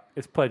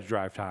pledge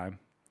drive time.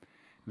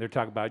 They're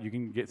talking about you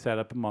can get set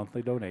up a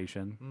monthly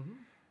donation,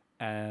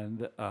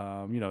 and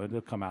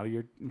it'll come out of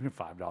your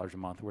 $5 a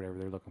month or whatever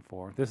they're looking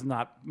for. This is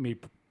not me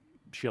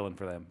shilling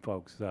for them,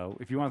 folks. So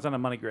if you want to send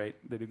them money, great.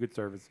 They do good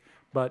service,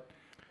 but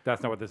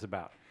that's not what this is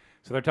about.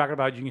 So they're talking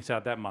about you can set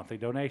up that monthly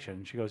donation.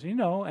 And she goes,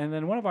 and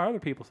then one of our other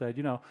people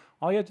said,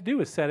 all you have to do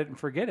is set it and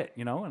forget it,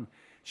 And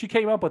she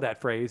came up with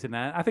that phrase, and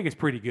I think it's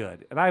pretty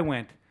good. And I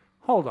went,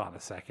 hold on a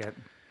second.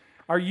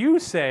 Are you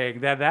saying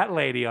that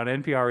lady on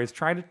NPR is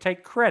trying to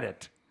take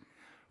credit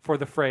for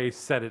the phrase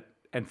set it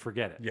and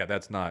forget it? Yeah,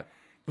 that's not.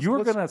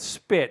 You're going to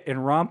spit in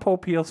Ron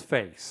Popeil's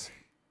face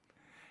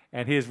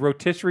and his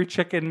rotisserie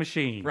chicken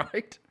machine.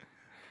 Right?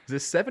 Is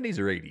this 70s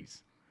or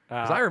 80s?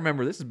 Because I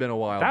remember this has been a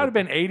while. That would have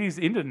been 80s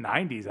into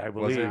 90s, I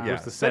believe. Was it? Yeah.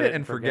 Was the Set it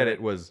and forget it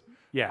was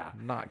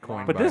not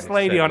coined But by this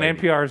lady said on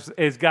NPR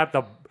has got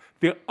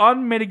the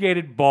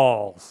unmitigated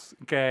balls,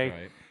 okay,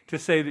 Right. to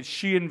say that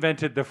she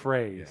invented the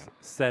phrase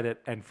set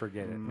it and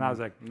forget it. And I was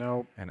like,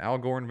 Nope. And Al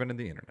Gore invented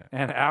the internet.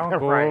 and Al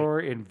Gore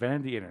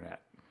invented the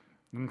internet.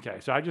 Okay,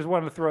 so I just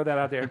wanted to throw that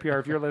out there. NPR,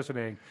 if you're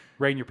listening,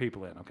 rein your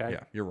people in, okay?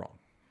 Yeah, you're wrong.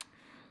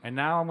 And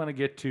now I'm going to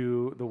get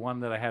to the one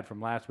that I had from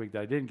last week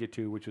that I didn't get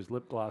to, which was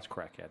lip gloss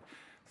crackhead.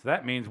 So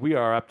that means we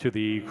are up to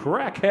the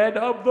crackhead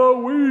of the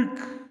week.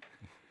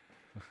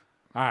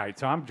 All right,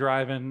 so I'm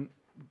driving,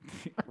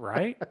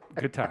 right?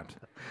 Good times.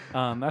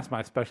 That's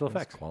my special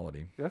That's effects.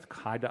 quality.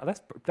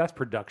 That's that's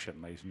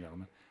production, ladies and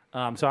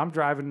gentlemen. So I'm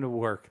driving to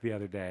work the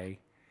other day,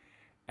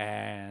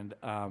 and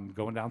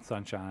going down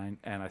Sunshine,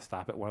 and I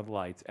stop at one of the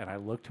lights, and I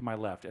look to my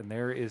left, and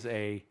there is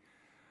a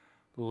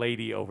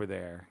lady over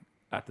there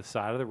at the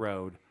side of the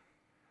road.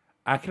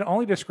 I can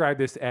only describe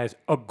this as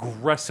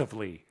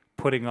aggressively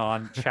putting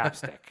on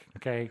chapstick,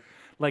 okay?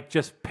 Like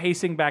just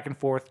pacing back and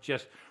forth,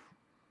 just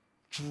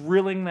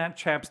drilling that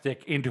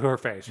chapstick into her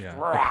face. Yeah,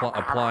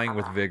 applying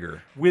with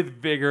vigor.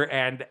 With vigor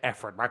and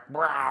effort. Like,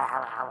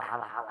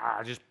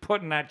 just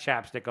putting that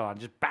chapstick on.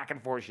 Just back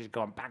and forth she's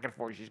going, back and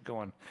forth she's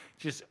going.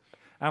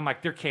 I'm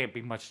like, there can't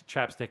be much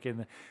chapstick in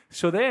there.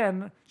 So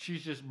then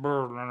she's just,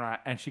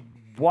 and she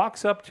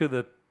walks up to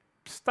the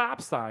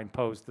stop sign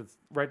post that's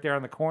right there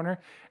on the corner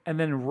and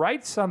then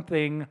writes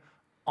something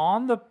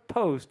on the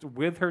post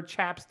with her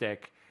chapstick.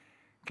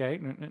 Okay.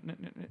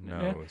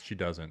 No, she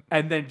doesn't.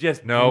 And then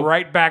just No.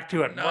 right back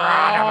to it.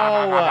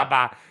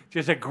 No.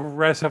 Just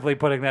aggressively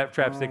putting that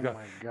chapstick on.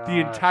 my The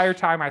entire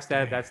time I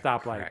sat at that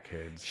stoplight,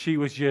 Crackheads. she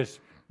was just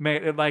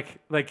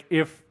like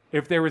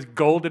if there was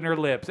gold in her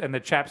lips and the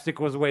chapstick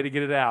was a way to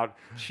get it out,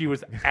 she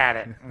was at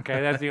it. Okay,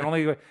 that's the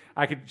only way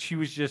I could. She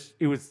was just.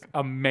 It was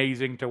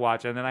amazing to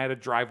watch. And then I had to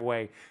drive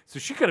away, so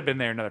she could have been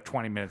there another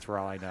 20 minutes for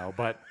all I know.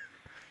 But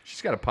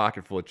She's got a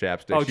pocket full of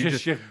chapstick. Oh, She's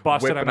just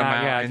busting whipping them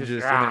out, yeah, and,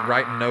 just- and then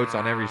writing notes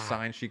on every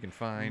sign she can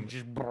find.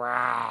 just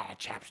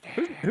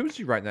chapstick. Who's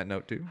she writing that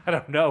note to? I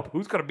don't know.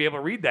 Who's going to be able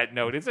to read that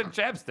note? It's a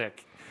chapstick.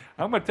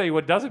 I'm going to tell you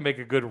what doesn't make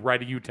a good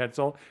writing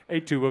utensil: a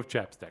tube of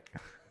chapstick.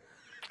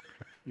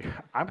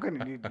 I'm going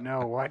to need to know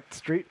what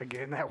street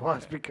again that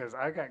was because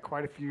I got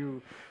quite a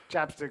few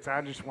chapsticks I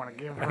just want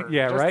to give her.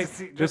 Yeah, just to right.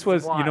 see- just This to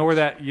was, you know where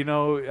watch.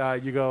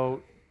 that, you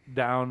go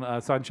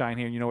down Sunshine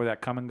here, and you know where that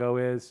come and go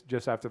is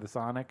just after the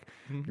Sonic,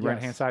 right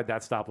hand Yes. side.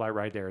 That stoplight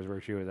right there is where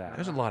she was at.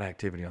 There's a lot of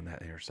activity on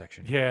that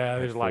intersection. Yeah, At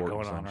there's a lot Ford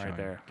going and on right Sunshine.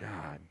 there.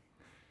 God.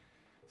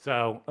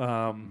 So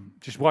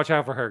just watch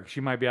out for her.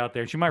 She might be out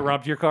there. She might run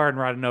up to your car and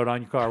write a note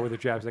on your car with her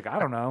chapstick. I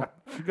don't know.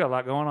 She's got a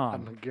lot going I'm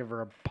on. going to give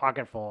her a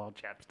pocket full of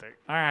chapstick.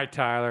 All right,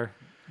 Tyler.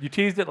 You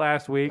teased it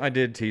last week. I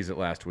did tease it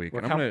last week,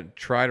 Well, and I'm going to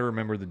try to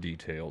remember the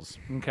details.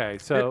 Okay,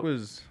 so It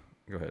was.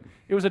 Go ahead.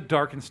 it was a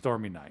dark and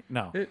stormy night.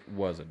 No. It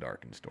was a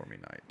dark and stormy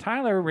night.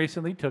 Tyler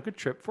recently took a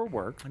trip for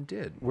work I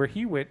did. where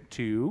he went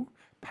to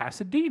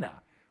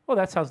Pasadena. Well,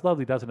 that sounds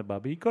lovely, doesn't it,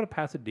 Bubby? You go to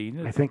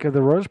Pasadena. I think of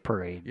the Rose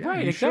Parade. Yeah,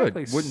 Right, you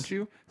exactly. should, wouldn't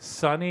you?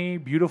 Sunny,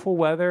 beautiful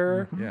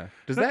weather. Yeah.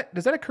 Does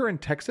that occur in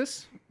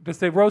Texas? Does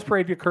the Rose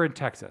Parade occur in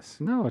Texas?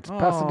 No, it's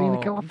Pasadena,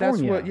 Oh, California.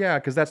 That's what. Yeah,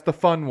 because that's the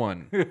fun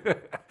one.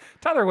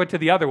 Tyler went to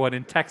the other one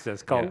in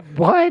Texas called Yeah.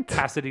 What?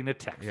 Pasadena,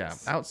 Texas. Yeah,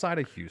 outside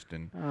of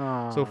Houston.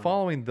 Oh. So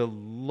following the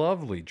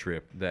lovely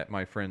trip that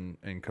my friend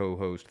and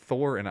co-host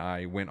Thor and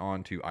I went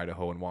on to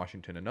Idaho and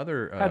Washington,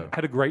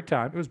 Had a great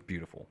time. it was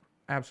beautiful,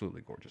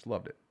 absolutely gorgeous,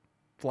 loved it.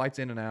 Flights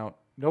in and out,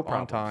 No on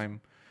problems.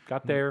 time.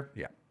 Got there.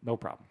 Yeah. No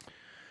problem.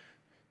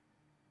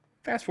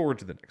 Fast forward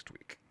to the next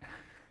week.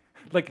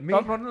 Like,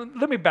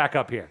 let me back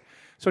up here.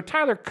 So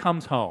Tyler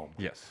comes home,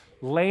 Yes.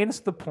 lands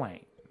the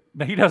plane.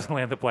 No, he doesn't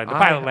land the plane. The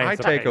pilot I lands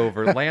the take plane.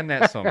 over, land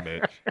that son of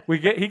a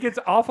bitch. He gets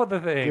off of the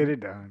thing, Get it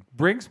done.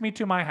 brings me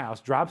to my house,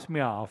 drops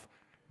me off,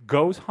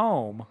 goes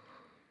home,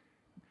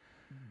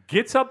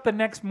 gets up the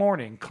next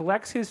morning,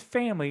 collects his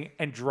family,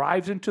 and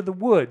drives into the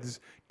woods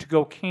to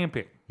go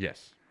camping.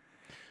 Yes.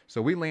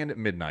 So we land at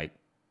midnight.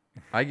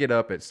 I get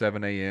up at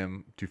 7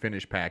 a.m. to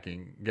finish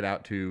packing, get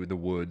out to the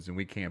woods, and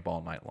we camp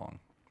all night long.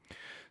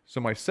 So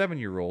my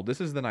 7-year-old,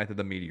 this is the night that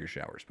the meteor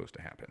shower is supposed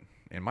to happen.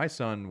 And my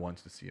son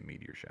wants to see a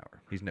meteor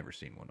shower. He's never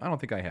seen one. I don't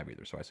think I have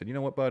either. So I said, you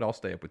know what, bud? I'll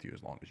stay up with you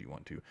as long as you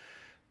want to.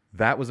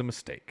 That was a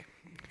mistake.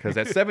 Because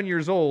at 7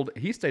 years old,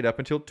 he stayed up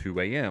until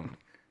 2 a.m.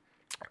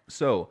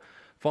 So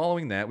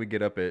following that, we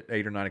get up at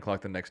 8 or 9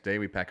 o'clock the next day.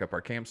 We pack up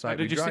our campsite.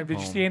 Did we drive you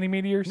home. see any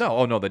meteors? No.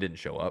 Oh, no, they didn't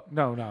show up.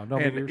 No And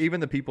meteors. even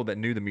the people that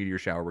knew the meteor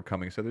shower were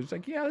coming, so they're just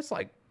like, yeah, it's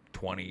like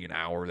 20 an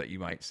hour that you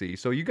might see.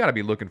 So you got to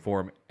be looking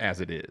for them as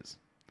it is.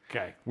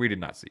 Okay. We did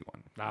not see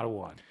one. Not a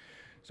one.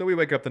 So we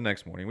wake up the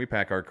next morning. We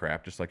pack our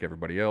crap just like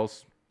everybody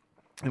else.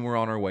 And we're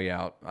on our way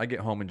out. I get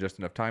home in just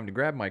enough time to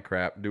grab my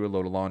crap, do a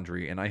load of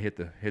laundry, and I hit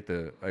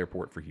the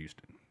airport for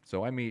Houston.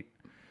 So I meet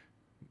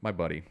my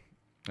buddy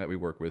that we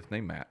work with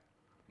named Matt.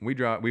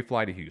 We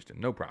fly to Houston,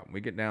 no problem.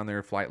 We get down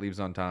there, flight leaves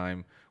on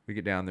time. We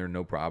get down there,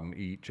 no problem.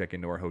 Eat, check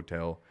into our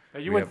hotel.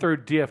 Now, you went through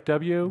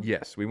DFW?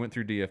 Yes, we went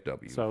through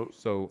DFW.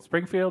 So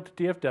Springfield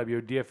to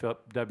DFW,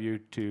 DFW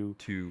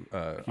to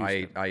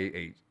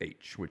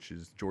IAH, which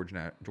is George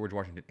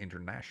Washington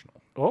International.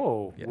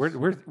 Oh, Yes.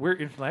 where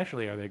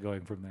internationally are they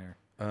going from there?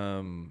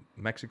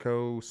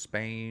 Mexico,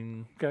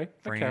 Spain, Okay,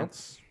 that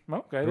France.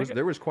 counts. Okay,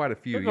 There was quite a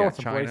few. they're Yeah, going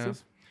some China.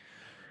 places.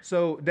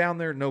 So down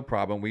there, no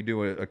problem. We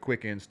do a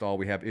quick install.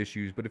 We have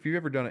issues, but if you've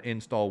ever done an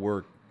install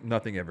work,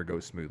 nothing ever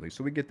goes smoothly.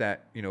 So we get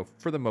that,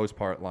 for the most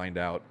part, lined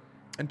out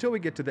until we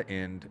get to the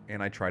end,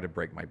 and I try to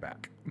break my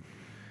back.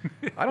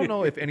 I don't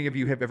know if any of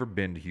you have ever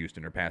been to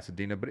Houston or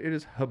Pasadena, but it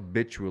is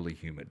habitually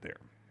humid there,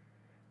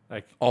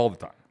 Like all the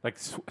time.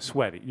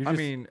 Sweaty.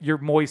 You're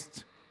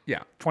moist.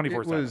 Yeah,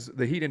 24/7.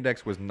 The heat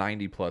index was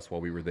 90 plus while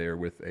we were there,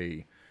 with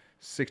a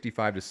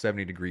 65 to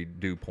 70 degree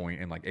dew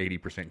point and like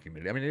 80%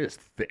 humidity. I mean, it is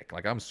thick.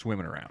 Like I'm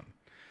swimming around.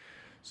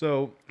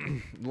 So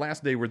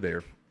last day we're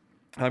there.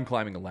 I'm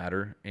climbing a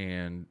ladder,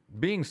 and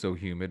being so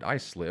humid, I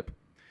slip,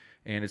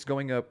 and it's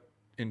going up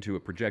into a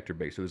projector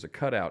base. So there's a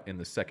cutout in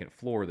the second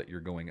floor that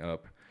you're going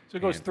up. So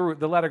it goes through,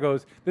 the ladder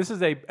goes, this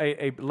is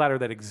a ladder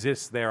that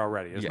exists there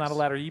already. It's not a Yes.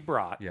 ladder he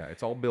brought. Yeah,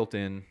 it's all built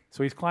in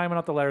So he's climbing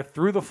up the ladder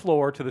through the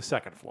floor to the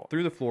second floor.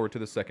 through the floor to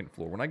the second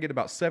floor. When I get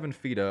about 7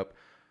 feet up,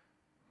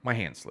 my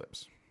hand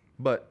slips.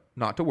 But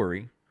not to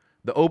worry.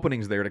 The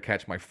opening's there to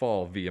catch my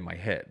fall via my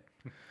head.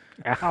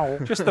 Ow.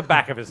 Just the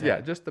back of his Yeah,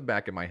 head. just the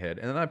back of my head.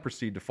 And then I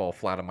proceed to fall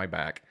flat on my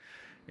back.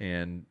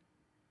 And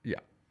yeah.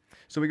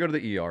 So we go to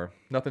the ER.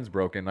 Nothing's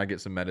broken. I get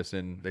some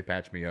medicine. They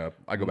patch me up.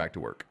 I go back to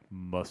work.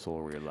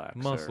 Muscle relaxer.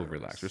 Muscle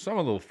relaxer. So I'm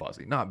a little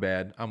fuzzy. Not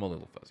bad. I'm a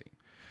little fuzzy.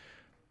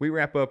 We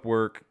wrap up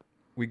work.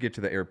 We get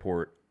to the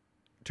airport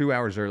 2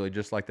 hours early,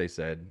 just like they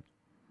said.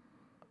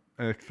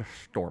 It's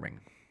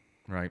storming,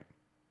 right?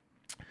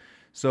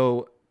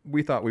 So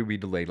we thought we'd be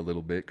delayed a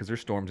little bit because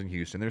there's storms in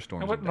Houston. There's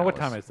storms in Dallas. What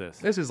time is this?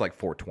 This is like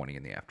 4:20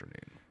 in the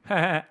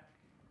afternoon.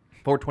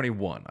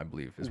 4:21, I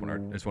believe, is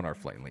when our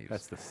flight leaves.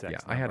 That's the sex Yeah,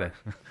 I had a.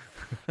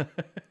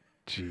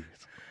 Jeez.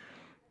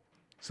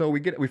 So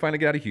we finally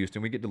get out of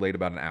Houston. We get delayed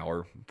about an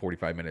hour,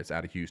 45 minutes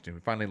out of Houston. We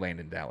finally land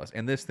in Dallas,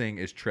 and this thing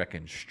is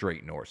trekking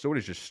straight north. So it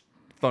is just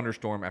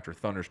thunderstorm after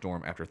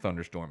thunderstorm after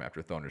thunderstorm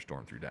after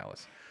thunderstorm through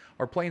Dallas.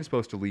 Our plane's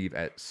supposed to leave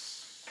at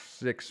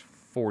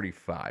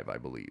 6:45, I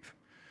believe.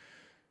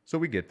 So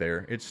we get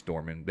there. It's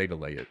storming. They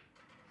delay it.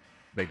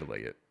 They delay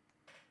it.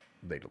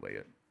 They delay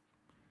it.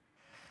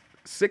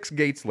 6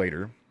 gates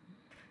later,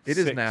 it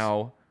is Six.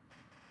 now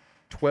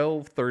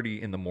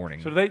 12:30 in the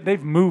morning. So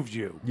they've moved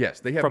you. Yes,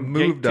 they have From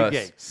gate moved to us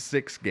gate.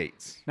 6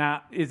 gates.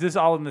 Now, is this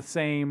all in the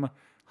same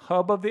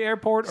hub of the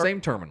airport? Or,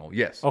 Same terminal,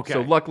 yes. Okay.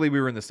 So luckily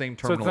we were in the same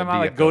so terminal. it's not at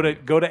like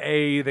DFW. go to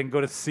A, then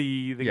go to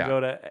C, then Yeah. go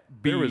to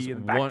B, There was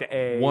and back to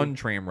A. one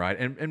tram ride,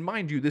 and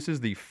mind you, this is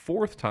the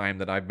 4th time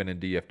that I've been in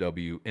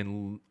DFW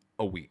in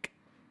a week.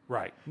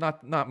 Right.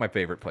 Not my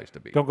favorite place to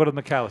be. Don't go to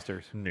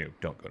McAllister's. No,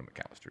 don't go to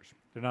McAllister's.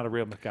 They're not a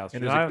real McAllister.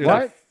 And Did, there's a- I,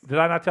 there's did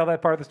I not tell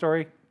that part of the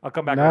story? I'll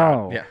come back No.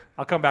 around. Yeah.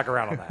 I'll come back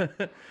around on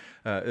that.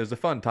 There's a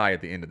fun tie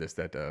at the end of this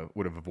that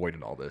would have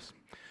avoided all this.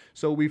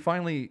 So we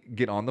finally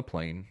get on the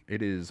plane.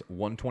 It is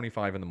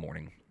 1:25 in the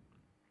morning.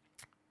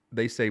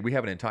 They say we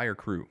have an entire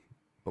crew,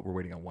 but we're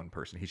waiting on one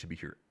person. He should be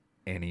here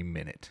any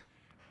minute.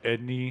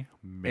 Any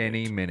minute.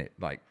 Any minute.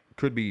 Like,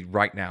 could be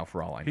right now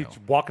for all I know. He's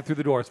walking through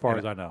the door as far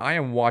as I know. I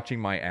am watching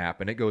my app,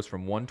 and it goes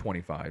from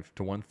 1:25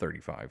 to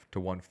 1:35 to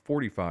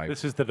 1:45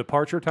 This is the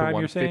departure to time,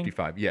 you're saying?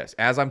 1:55. Yes,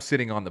 as I'm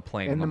sitting on the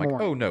plane, In and I'm the like,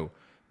 morning. oh no,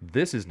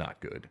 this is not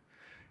good.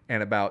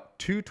 And about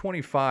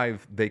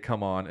 2:25, they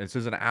come on. And this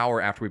is an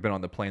hour after we've been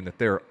on the plane that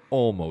they're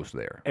almost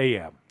there.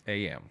 AM.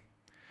 A.M.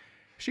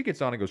 She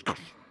gets on and goes,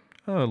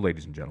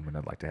 ladies and gentlemen,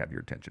 I'd like to have your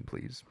attention,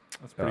 please.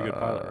 That's a pretty good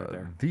pilot right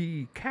there.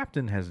 The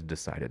captain has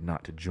decided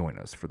not to join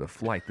us for the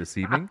flight this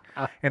evening.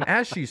 And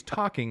as she's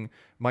talking,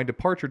 my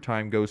departure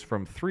time goes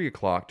from 3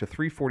 o'clock to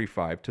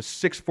 3:45 to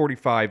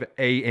 6:45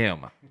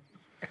 a.m.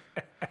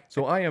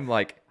 So I am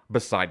like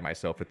beside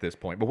myself at this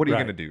point. But what are you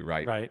Right. going to do,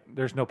 right? Right.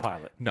 There's no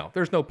pilot. No,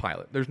 there's no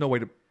pilot. There's no way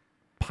to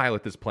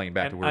pilot this plane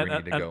back to where we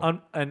need to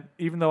go. And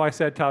even though I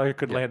said Tyler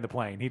could land the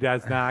plane, he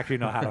does not actually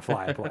know how to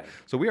fly a plane.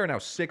 So we are now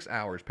 6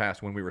 hours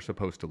past when we were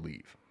supposed to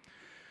leave.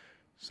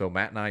 So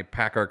Matt and I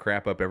pack our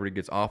crap up. Everybody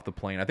gets off the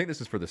plane. I think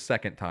this is for the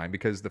second time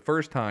because the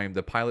first time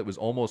the pilot was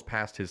almost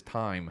past his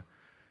time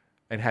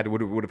and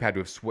would have had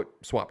to have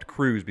swapped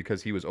crews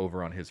because he was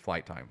over on his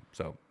flight time.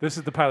 So This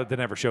is the pilot that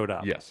never showed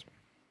up. yes.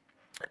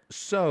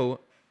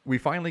 So we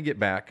finally get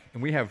back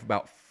and we have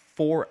about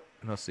 4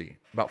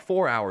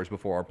 hours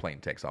before our plane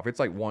takes off. It's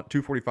like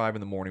 2:45 in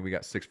the morning. We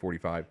got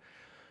 6:45.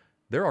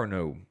 There are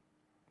no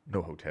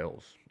no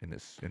hotels in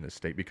this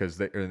state because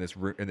they or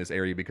in this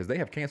area because they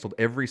have canceled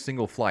every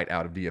single flight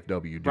out of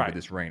DFW due Right. to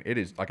this rain. It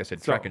is, like I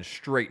said, So- tracking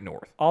straight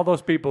north. All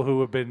those people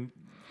who have been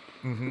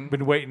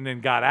Mm-hmm. waiting and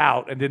got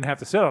out and didn't have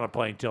to sit on a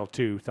plane till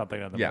 2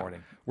 something in the Yeah,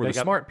 morning. we're They the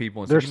got- smart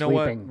people and They're said, you know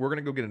what, sleeping. we're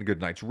gonna go get a good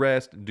night's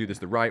rest and do this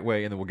the right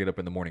way, and then we'll get up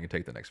in the morning and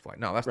take the next flight.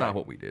 No, that's Right. not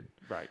what we did.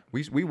 Right.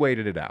 We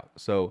waited it out.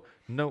 So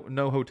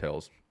no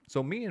hotels.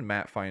 So me and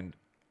Matt find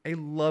a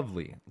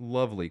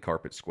lovely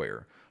carpet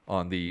square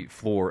on the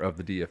floor of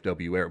the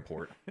DFW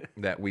airport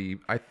that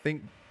I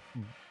think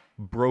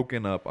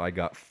broken up. I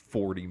got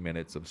 40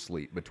 minutes of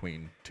sleep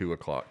between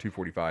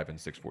 2:45 and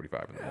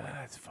 6:45 in the morning.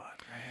 That's fun,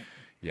 right?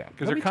 Yeah,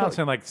 Because Let they're me tell you-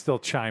 constantly like still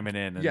chiming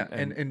in. And, Yeah,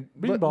 and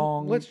bing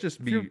bong. let's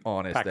just be few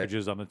honest that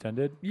Packages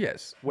unattended.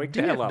 yes, Wake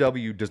the hell up.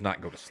 DFW does not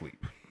go to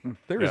sleep.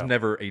 There is Yeah.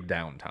 never a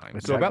downtime.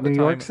 It's so like about New the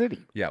time, York City.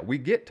 Yeah, we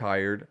get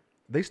tired.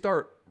 They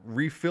start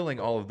refilling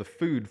all of the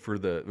food for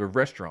the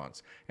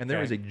restaurants, and there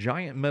Okay. is a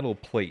giant metal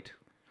plate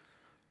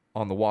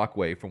on the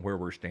walkway from where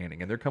we're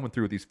standing, and they're coming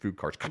through with these food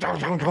carts.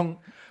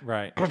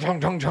 Right.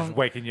 Just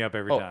Waking you up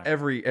every time.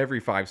 every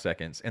 5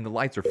 seconds, and the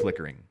lights are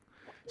flickering.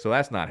 So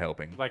that's not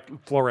helping. Like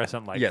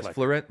fluorescent lights. Yes, like,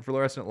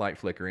 fluorescent light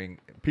flickering.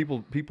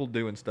 People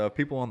doing stuff.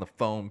 People on the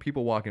phone.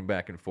 People walking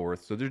back and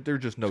forth. So there's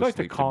just no Would you like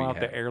to sleep call be out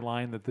had. the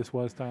airline that this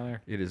was,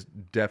 Tyler? It is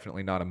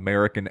definitely not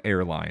American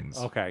Airlines.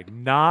 Okay,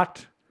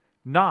 not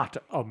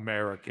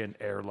American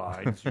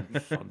Airlines, you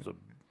sons of.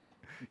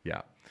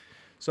 Yeah.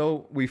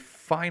 So we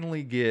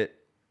finally get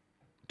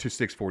to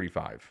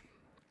 6:45.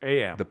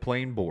 A.M. The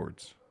plane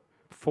boards.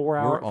 4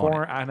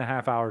 on and a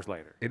half hours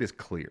later. It is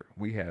clear.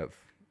 We have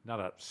Not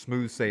a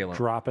smooth sailing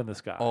drop in the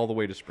sky. all the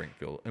way to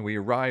Springfield, and we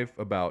arrive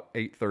about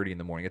 8:30 in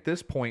the morning. At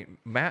this point,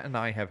 Matt and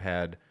I have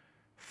had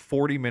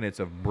 40 minutes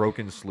of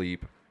broken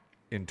sleep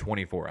in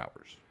 24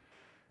 hours.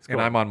 And cool.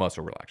 I'm on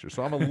muscle relaxers,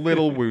 so I'm a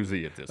little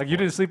woozy at this Like point. you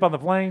didn't sleep on the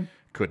plane?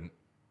 Couldn't.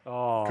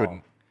 Oh.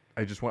 Couldn't.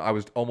 I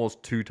was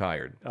almost too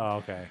tired. Oh,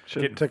 okay.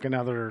 Should have took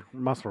another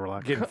muscle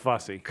relaxer. Getting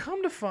fussy.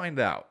 Come to find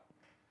out,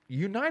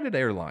 United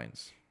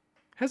Airlines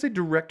has a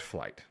direct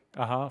flight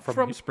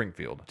from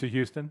Springfield to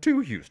Houston. to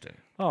Houston,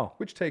 Oh.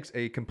 which takes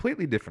a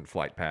completely different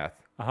flight path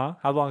How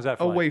long is that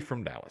flight? away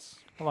from Dallas.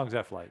 How long is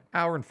that flight?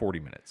 Hour and 40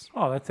 minutes.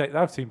 Oh,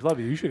 that seems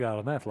lovely. You should have got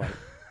on that flight.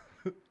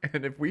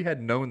 And if we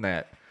had known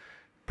that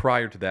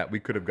prior to that, we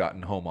could have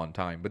gotten home on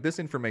time. But this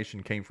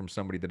information came from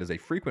somebody that is a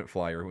frequent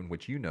flyer, in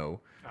which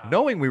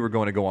knowing we were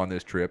going to go on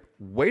this trip,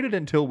 waited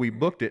until we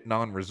booked it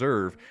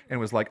non-reserve and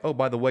was like, oh,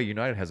 by the way,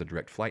 United has a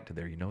direct flight to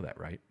there. You know that,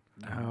 right?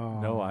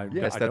 No,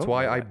 Yes, I that's don't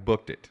why know I that.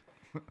 booked it.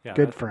 Yeah,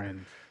 Good that-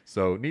 friend.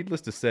 So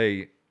needless to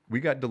say, we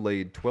got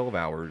delayed 12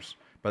 hours.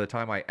 By the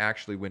time I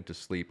actually went to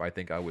sleep, I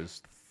think I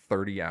was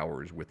 30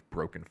 hours with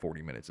broken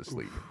 40 minutes of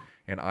sleep.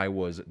 And I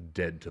was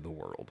dead to the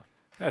world.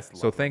 That's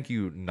So thank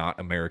you, not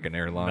American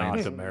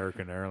Airlines, not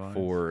American Airlines.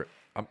 for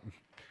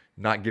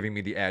not giving me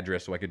the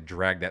address so I could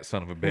drag that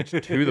son of a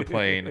bitch to the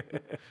plane.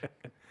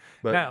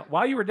 But Now,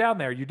 while you were down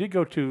there, you did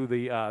go to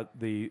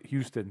the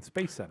Houston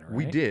Space Center, right?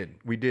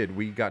 we did.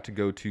 We got to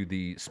go to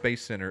the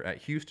Space Center at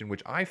Houston,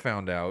 which I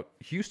found out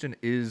Houston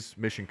is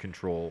mission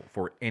control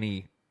for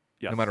any,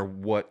 Yes. no matter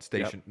what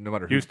station, no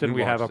matter Houston, who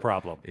we have launches a it.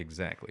 problem.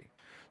 Exactly.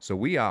 So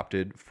we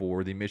opted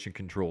for the mission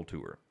control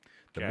tour.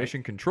 The Okay.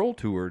 mission control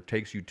tour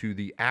takes you to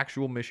the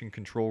actual mission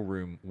control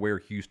room where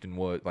Houston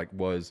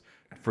was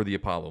for the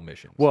Apollo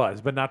missions. Was,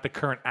 but not the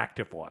current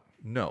active one.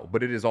 No,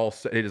 but it is all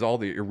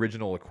the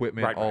original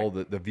equipment, Right, all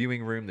right. the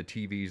viewing room, the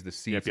TVs, the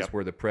seats. Yep, yep. It's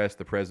where the press,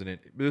 the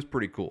president. It was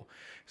pretty cool.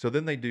 So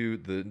then they do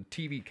the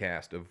TV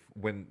cast of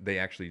when they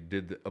actually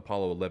did the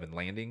Apollo 11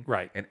 landing.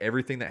 Right. And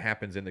everything that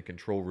happens in the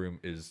control room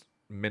is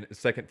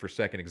second for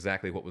second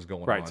exactly what was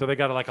going on. Right. So they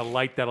got like a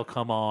light that'll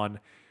come on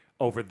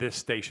over this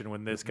station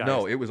when this guy.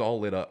 No, it was all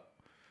lit up.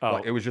 Oh.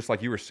 Like, it was just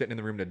like you were sitting in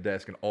the room at a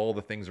desk and all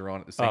the things are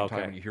on at the same Oh, okay.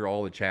 time and you hear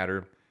all the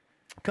chatter.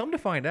 Come to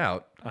find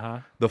out,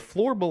 Uh-huh. the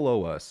floor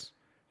below us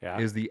Yeah.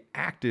 is the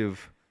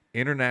active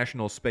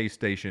International Space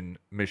Station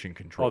mission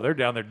control. Oh, they're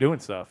down there doing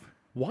stuff.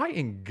 Why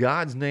in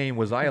God's name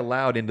was I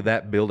allowed into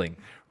that building?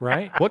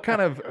 Right. What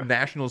kind of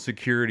national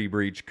security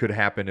breach could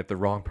happen if the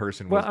wrong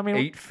person was Well, I mean,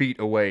 8 feet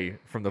away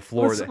from the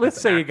floor?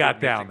 Let's say you got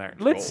active down mission there.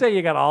 control? Let's say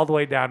you got all the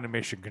way down to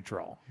mission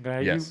control.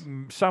 Okay. Yes.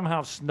 You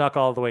somehow snuck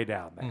all the way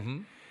down there. Mm-hmm.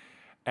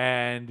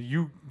 And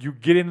you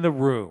get in the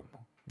room.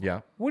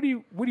 Yeah. What are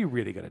you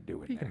really gonna do in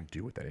What are you there? going to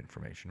do with that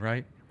information,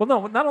 right? Well,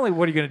 no, not only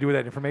what are you going to do with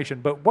that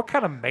information, but what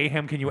kind of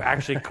mayhem can you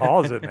actually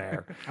cause in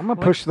there? I'm gonna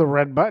push the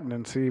red button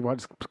and see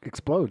what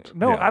explodes.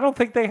 No, Yeah. I don't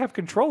think they have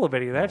control of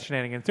any of that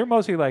shenanigans. They're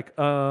mostly like,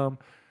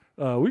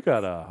 we've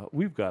got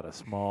a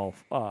small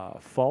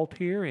fault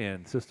here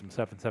in system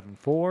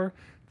 774.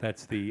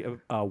 That's the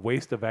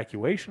waste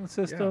evacuation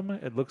system.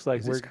 It looks like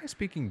Is we're this guy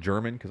speaking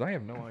German? Because I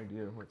have no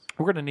idea what's.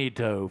 we're going to need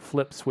to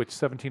flip switch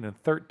 17 and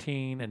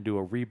 13 and do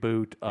a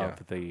reboot of Yeah.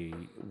 the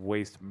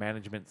waste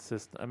management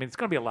system. I mean, it's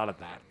going to be a lot of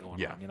that going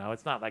Yeah. on. You know,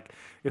 it's not like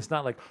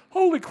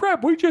holy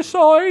crap, we just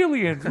saw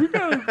aliens. We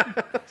got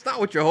That's not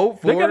what you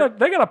hope for.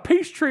 they got a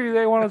peace treaty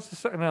they want us to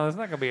sign. No, it's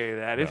not going to be any of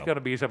that. It's going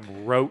to be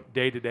some rote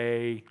day to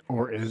day.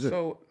 Or is it?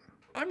 So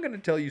I'm going to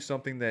tell you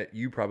something that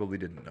you probably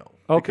didn't know.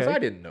 Okay. Because I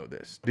didn't know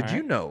this. Did All you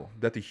right. know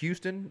that the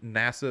Houston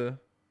NASA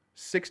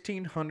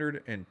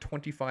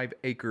 1,625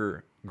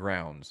 acre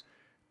grounds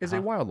is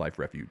a wildlife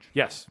refuge?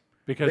 Yes,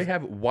 because They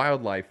have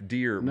wildlife,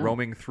 deer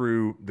roaming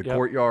through the Yep.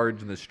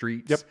 courtyards and the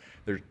streets. Yep.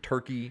 There's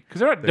turkey. 'Cause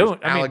they're not there's doing-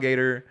 I mean,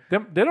 alligator.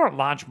 they don't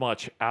launch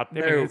much out. I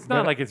mean, No, it's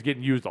not but- like it's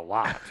getting used a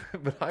lot.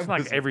 But I It's not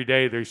like was- every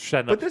day they're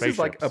setting But up this is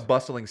like a spaceships.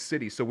 bustling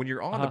city. So when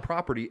you're on Uh-huh. the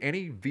property,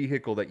 any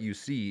vehicle that you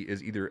see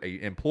is either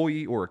a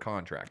employee or a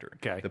contractor.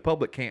 Okay. The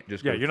public can't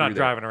just Yeah, go you're not through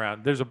there. driving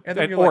around. There's a And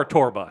then or you're a like-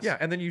 tour bus. Yeah,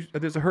 and then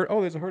there's a herd.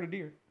 Oh, there's a herd of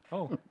deer.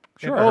 Oh, Sure.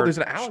 sure. Oh, there's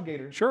an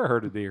alligator. Sure, a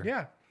herd of deer.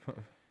 Yeah. I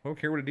don't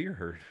care what a deer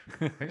herd.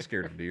 I ain't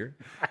scared of deer.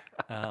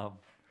 Um,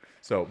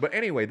 So, but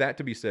anyway, that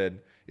to be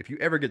said, if you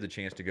ever get the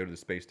chance to go to the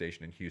space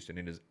station in Houston,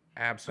 it is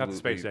not absolutely the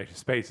space station.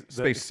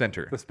 Space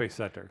Center. The space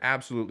center.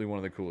 Absolutely one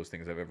of the coolest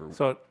things I've ever.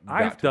 So got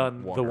I've to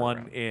done the wander one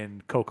around.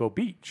 in Cocoa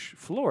Beach,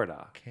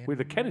 Florida, with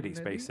the Kennedy Kennedy?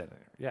 Space Center.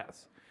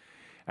 Yes,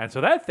 and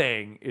so that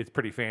thing is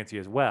pretty fancy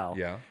as well.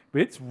 Yeah.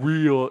 But it's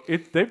real.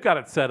 They've got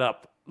it set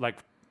up like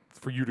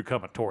for you to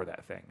come and tour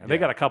that thing, and they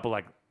Yeah. got a couple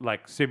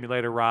like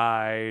simulator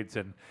rides,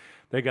 and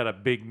they got a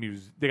big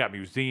They got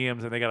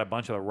museums, and they got a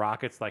bunch of the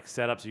rockets like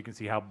set up so you can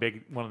see how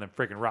big one of them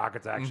freaking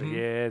rockets actually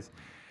Mm-hmm. is.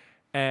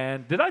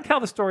 And did I tell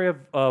the story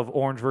of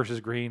Orange versus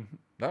Green?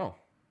 No.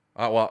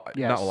 Well,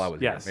 Yes. not while I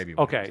was Yes. there. Maybe.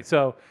 Okay.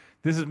 So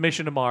this is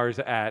Mission to Mars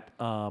at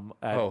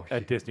Oh,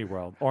 at Disney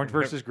World. Orange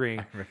versus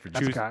Green. remember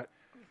Choose Epcot.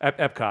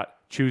 Epcot.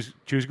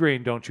 Choose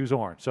green. Don't choose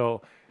orange.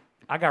 So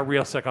I got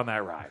real sick on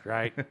that ride.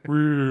 Right.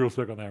 Real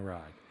sick on that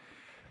ride.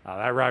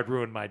 That ride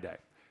ruined my day.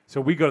 So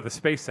we go to the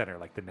Space Center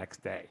like the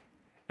next day,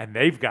 and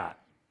they've got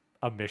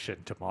a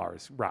Mission to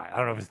Mars ride. I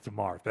don't know if it's to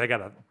Mars, but they got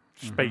a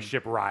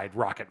spaceship ride,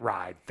 rocket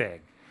ride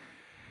thing.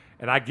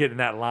 And I get in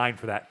that line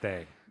for that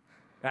thing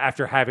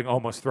after having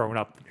almost thrown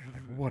up.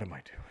 What am I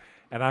doing?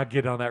 And I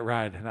get on that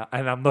ride,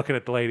 and I'm looking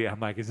at the lady. I'm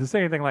like, "Is this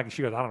anything like?"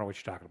 She goes, "I don't know what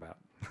you're talking about."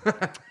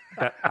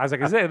 I was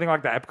like, "Is it anything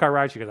like the Epcot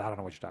ride?" She goes, "I don't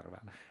know what you're talking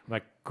about." I'm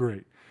like,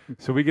 "Great."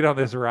 So we get on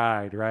this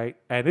ride, right?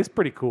 And it's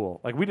pretty cool.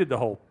 Like we did the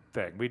whole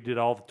thing. We did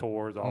all the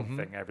tours, all the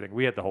thing, everything.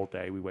 We had the whole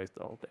day. We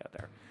wasted the whole day out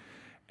there.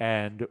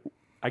 And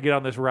I get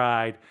on this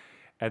ride,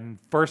 and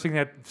first thing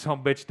that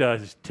some bitch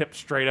does is tip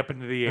straight up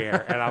into the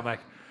air, and I'm like,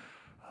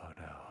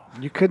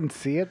 You couldn't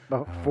see it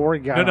before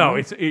you got "No,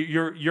 on?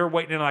 you're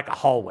waiting in like a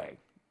hallway."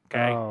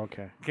 Okay. Oh,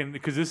 okay.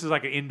 Because this is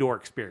like an indoor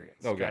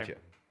experience. Oh, okay? gotcha.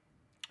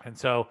 And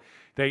so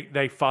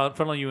they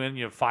funnel you in,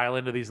 you file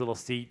into these little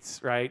seats,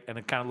 right? And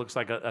it kind of looks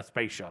like a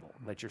space shuttle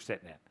that you're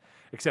sitting in,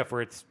 except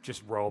for it's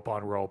just row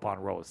upon row upon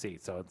row of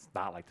seats. So it's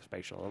not like the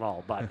space shuttle at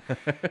all, but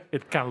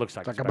it kind of looks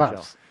like, It's the like a space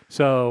bus. shuttle.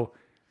 So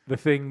the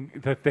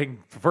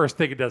first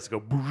thing it does is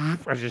go, and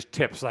it just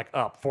tips like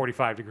up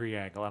 45-degree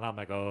angle. And I'm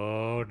like,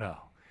 oh no,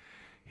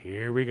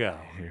 here we go.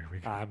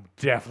 I'm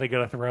definitely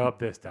going to throw up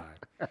this time.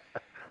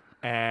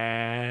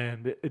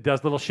 And it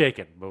does a little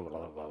shaking.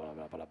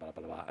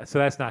 So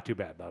that's not too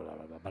bad.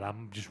 But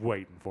I'm just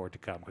waiting for it to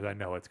come because I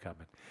know it's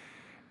coming.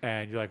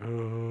 And you're like,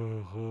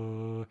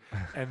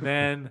 and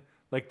then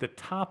like the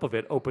top of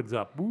it opens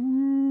up,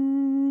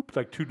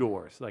 like two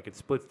doors, like it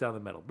splits down the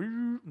middle,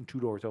 and two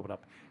doors open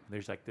up, and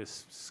there's like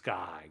this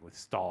sky with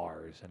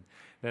stars, and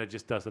then it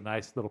just does a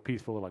nice little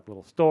peaceful like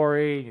little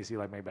story, and you see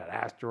like maybe an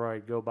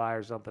asteroid go by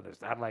or something, or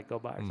satellite go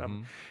by or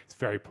something. It's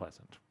very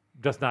pleasant.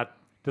 Does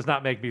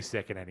not make me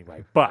sick in any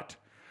way, but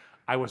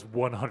I was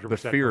 100%. The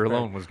fear prepared.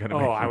 alone was gonna Oh,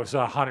 make I you- was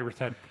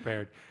 100%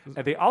 prepared.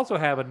 And they also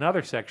have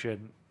another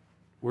section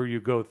where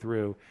you go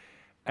through,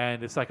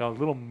 and it's like a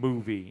little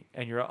movie,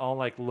 and you're all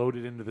like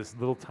loaded into this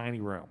little tiny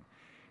room,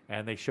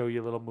 and they show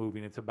you a little movie,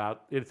 and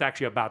it's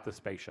actually about the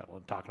space shuttle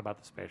and talking about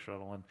the space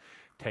shuttle and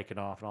taking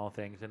off and all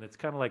things, and it's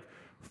kind of like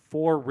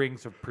 4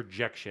 rings of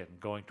projection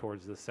going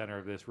towards the center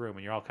of this room,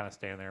 and you're all kind of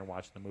standing there and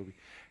watching the movie,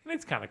 and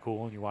it's kind of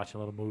cool, and you're watching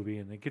a little movie,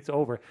 and it gets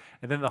over,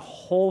 and then the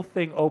whole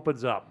thing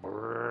opens up,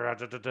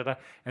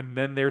 and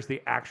then there's the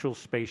actual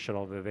space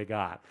shuttle that they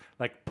got,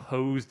 like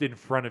posed in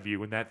front of you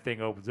when that thing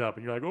opens up,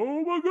 and you're like,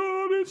 oh my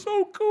god, it's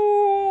so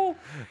cool.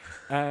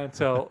 And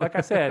so, like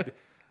I said,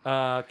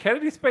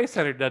 Kennedy Space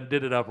Center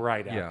did it up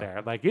right out Yeah.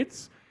 there. Like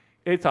it's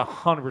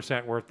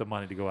 100% worth the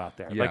money to go out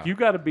there. Yeah. Like you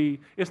got to be.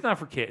 It's not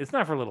for kids. It's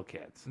not for little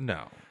kids.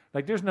 No.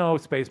 Like there's no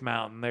Space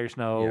Mountain. There's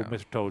no Yeah.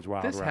 Mr. Toad's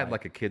Wild This Ride. had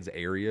like a kids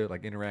area,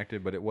 like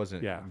interactive, but it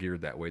wasn't Yeah.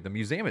 geared that way. The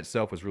museum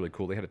itself was really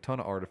cool. They had a ton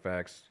of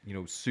artifacts,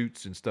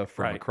 suits and stuff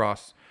from Right.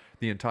 across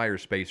the entire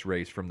space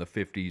race from the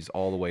 50s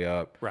all the way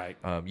up. Right.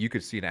 You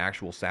could see an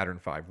actual Saturn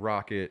V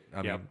rocket.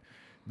 I mean,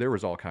 there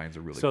was all kinds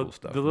of really so cool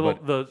stuff.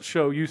 the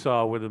show you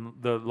saw with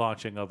the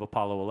launching of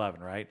Apollo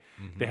 11, right?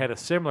 Mm-hmm. They had a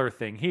similar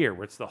thing here,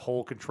 where it's the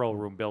whole control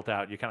room built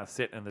out. You kind of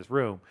sit in this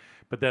room,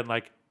 but then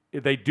like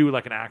they do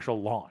like an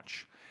actual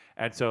launch,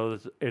 and so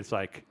it's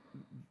like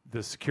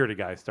the security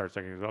guy starts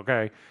saying,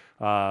 "Okay,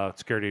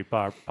 security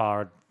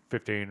powered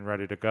 15,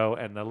 ready to go.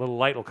 And the little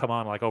light will come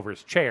on like over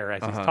his chair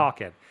as he's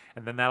talking.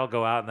 And then that'll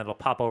go out and then it'll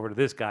pop over to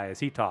this guy as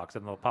he talks.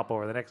 And it'll pop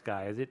over to the next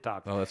guy as it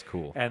talks. Oh, that's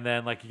cool. And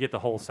then like you get the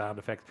whole sound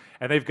effects.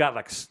 And they've got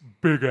like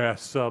big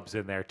ass subs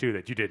in there too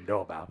that you didn't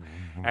know about.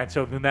 And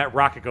so then that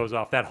rocket goes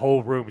off. That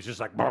whole room is just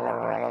like,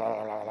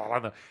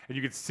 and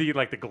you can see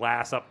like the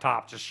glass up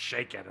top just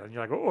shaking. And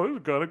you're like, oh, this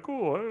is kind of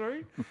cool. All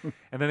right.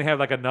 And then they have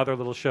like another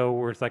little show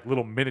where it's like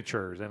little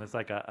miniatures. And it's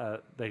like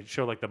they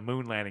show like the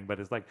moon landing, but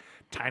it's like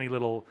tiny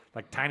little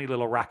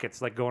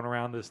rockets like going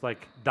around this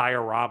like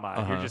diorama.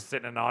 And you're just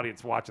sitting in the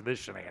audience watching this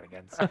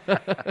shenanigans.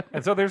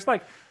 And so there's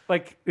like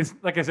it's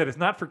like I said, it's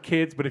not for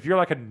kids, but if you're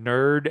like a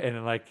nerd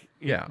and like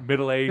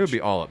middle age, it would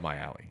be all up my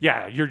alley.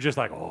 Yeah, you're just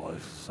like, oh,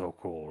 this is so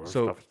cool.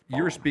 So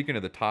you were speaking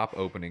of the top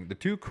opening. The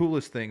two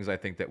coolest things I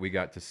think that we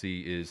got to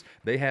see is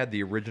they had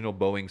the original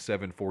Boeing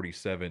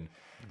 747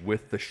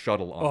 with the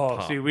shuttle on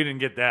top. Oh, see, we didn't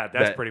get that.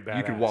 That's pretty badass.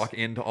 You could walk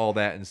into all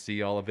that and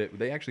see all of it.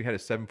 They actually had a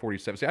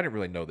 747. See, I didn't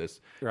really know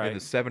this. Right. In the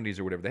 70s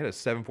or whatever, they had a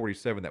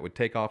 747 that would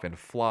take off and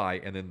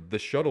fly, and then the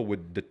shuttle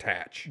would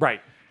detach.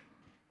 Right.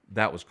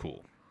 That was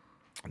cool.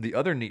 The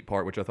other neat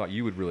part, which I thought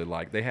you would really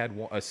like, they had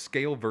a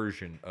scale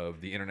version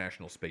of the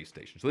International Space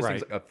Station. So this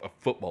thing's a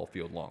football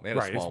field long. They had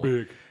a small it's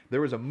big. one.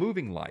 There was a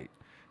moving light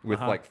with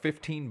like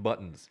 15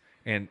 buttons,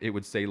 and it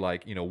would say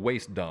like,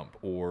 waste dump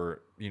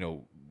or,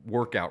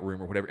 workout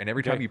room or whatever. And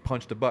every time you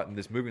punched a button,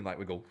 this moving light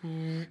would go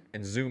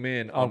and zoom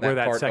in on where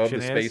that that part of the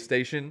section space is.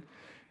 station.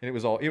 And it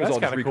was all That's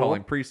just kinda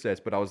recalling presets,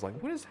 but I was like,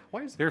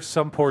 why is There's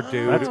some poor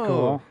dude. That's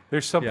cool.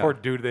 There's some Yeah. poor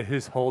dude that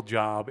his whole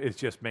job is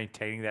just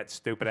maintaining that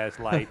stupid ass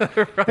light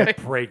that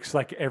breaks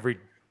like every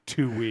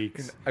 2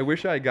 weeks. I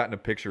wish I had gotten a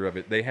picture of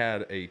it. They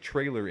had a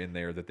trailer in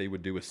there that they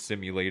would do a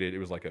simulated. It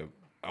was like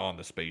on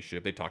the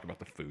spaceship. They talked about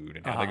the food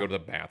and how they go to the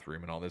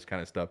bathroom and all this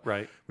kind of stuff.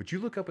 Right. But you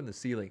look up in the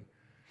ceiling,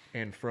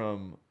 and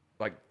from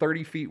like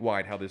 30 feet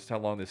wide, how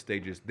long this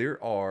stage is,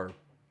 there are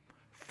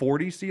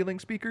 40 ceiling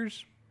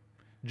speakers.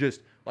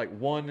 Just like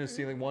one in the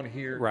ceiling, one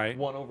here, Right.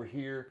 one over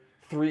here,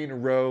 3 in a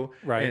row,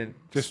 Right. and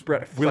Just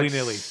spread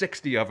willy-nilly. like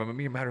 60 of them. I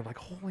mean, matter like,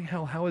 holy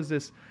hell, how is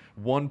this?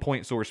 One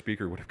point source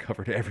speaker would have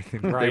covered everything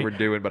that they Right. were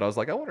doing, but I was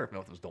like, I wonder if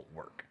those don't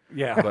work.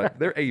 Yeah. But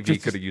their AV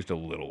Just- could have used a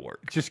little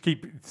work.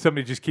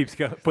 Somebody just keeps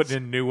putting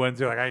in new ones.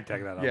 They're like, I ain't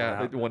taking that off.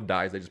 Yeah, one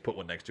dies, they just put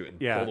one next to it and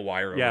pull the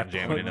wire over and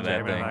jam it into that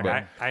jam it. thing. Like,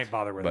 But, I ain't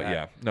bothered with but that.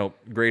 yeah, no,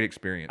 great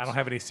experience. I don't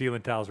have any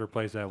ceiling tiles to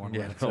replace that one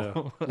Yeah, with.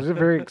 no. So. Is it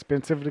very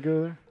expensive to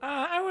go there?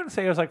 I wouldn't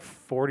say it was like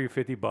 $40 or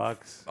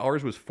 $50.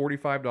 Ours was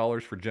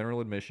 $45 for general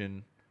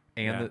admission,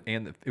 Yeah.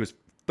 and it was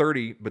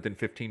 30, but then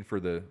 15 for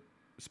the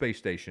space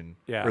station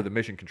Yeah. or the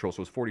mission control. So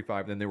it was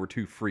 45. Then there were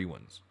 2 free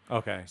ones.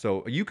 Okay.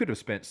 So you could have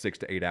spent 6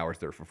 to 8 hours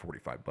there for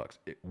 $45.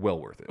 Well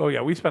worth it. Oh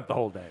yeah, we spent the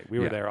whole day. We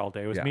were Yeah. there all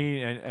day. It was Yeah.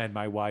 me and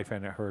my wife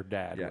and her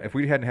dad. Yeah, if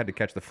we hadn't had to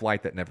catch the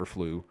flight that never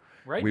flew,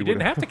 Right, we you didn't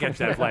would've- have to catch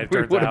that flight. It we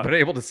turns would have out. been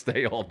able to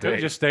stay all Could have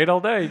day. just stayed all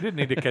day. You didn't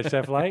need to catch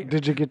that flight.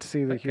 Did you get to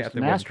see the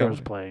Houston wasn't coming.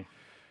 Astros play?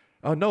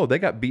 Oh no, they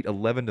got beat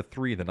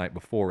 11-3 the night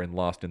before and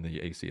lost in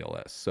the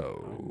ACLS.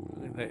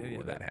 So Yeah,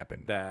 that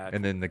happened. that-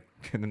 and then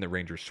the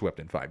Rangers swept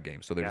in 5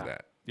 games. So there's Yeah.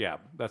 that. Yeah,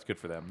 that's good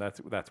for them.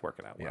 That's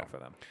working out well for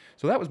them.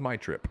 So that was my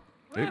trip.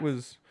 It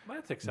was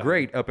That's exciting.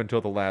 great up until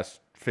the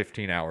last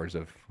 15 hours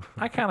of.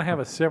 I kind of have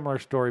a similar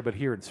story, but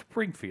here in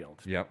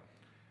Springfield. Yep.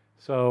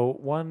 So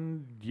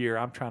one year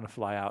I'm trying to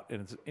fly out,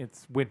 and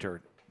it's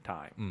winter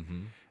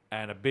time,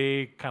 and a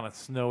big kind of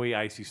snowy,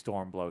 icy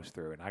storm blows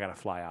through, and I got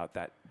to fly out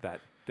that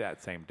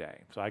same day.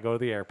 So I go to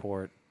the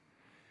airport.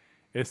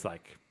 It's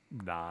like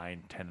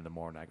 9, 10 in the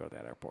morning. I go to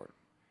that airport,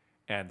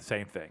 and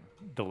same thing: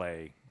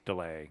 delay.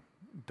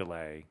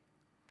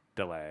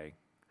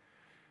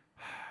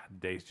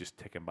 Days just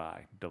ticking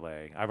by.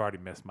 Delay. I've already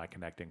missed my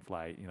connecting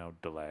flight.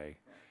 Delay.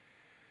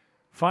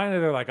 Finally,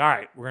 they're like, "All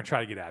right, we're gonna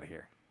try to get out of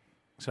here."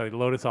 So they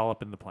load us all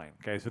up in the plane.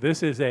 Okay, so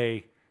this is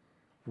a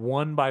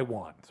 1 by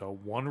 1. So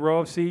 1 row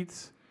of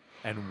seats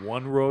and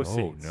 1 row of Oh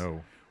seats.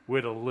 no.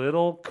 With a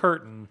little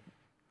curtain,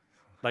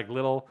 like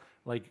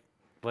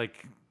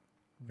Like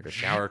a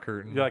shower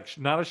curtain.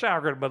 not a shower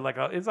curtain,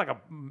 but it's like a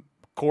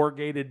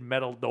corrugated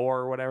metal door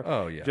or whatever.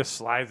 Oh, yeah. Just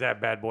slides that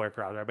bad boy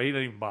across there. But he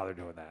doesn't even bother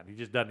doing that. He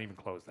just doesn't even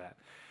close that.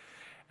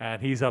 And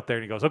he's up there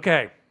and he goes,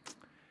 "Okay,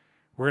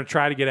 we're gonna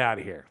try to get out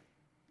of here."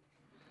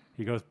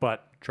 He goes,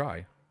 "But."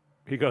 Try.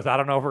 He goes, "I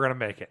don't know if we're going to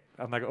make it."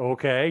 I'm like,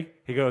 "Okay."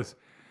 He goes,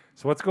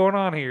 "So what's going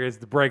on here is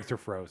the brakes are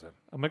frozen."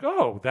 I'm like,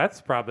 "Oh,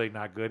 that's probably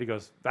not good." He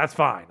goes, "That's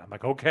fine." I'm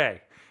like,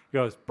 "Okay." He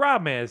goes,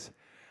 "Problem is,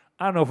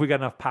 I don't know if we got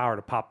enough power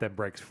to pop them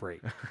brakes free."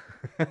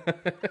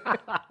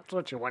 That's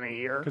what you want to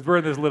hear. Because we're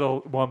in this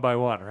little 1 by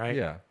 1, right?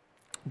 Yeah.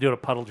 Doing a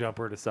puddle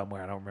jumper to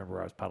somewhere. I don't remember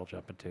where I was puddle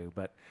jumping to,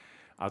 but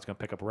I was going to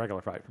pick up a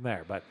regular flight from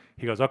there. But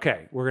he goes,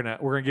 "Okay, we're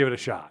gonna give it a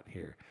shot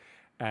here."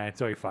 And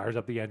so he fires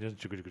up the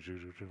engines,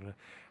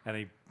 and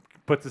he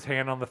puts his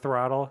hand on the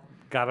throttle,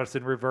 got us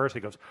in reverse. He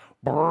goes,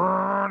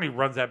 "Burn!" He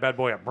runs that bad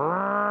boy up.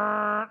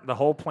 Burn! The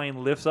whole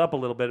plane lifts up a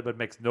little bit, but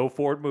makes no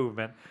forward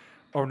movement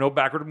or no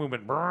backward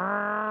movement.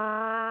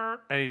 Burn!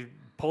 And he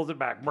pulls it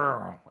back.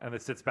 Burn! And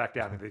it sits back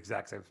down in the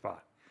exact same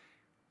spot.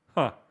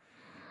 Huh.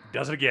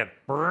 Does it again.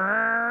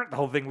 The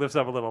whole thing lifts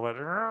up a little bit.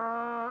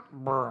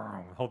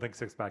 The whole thing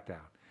sinks back down.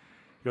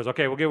 He goes,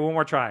 okay, we'll give it one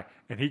more try.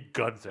 And he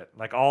guns it,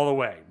 like all the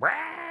way.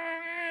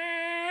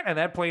 And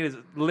that plane is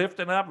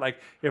lifting up. Like,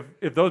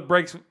 if those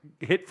brakes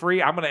hit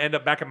free, I'm going to end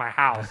up back in my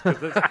house. 'Cause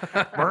this,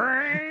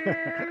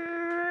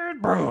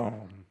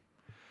 boom.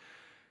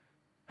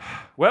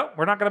 Well,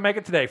 we're not going to make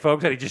it today,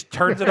 folks. And he just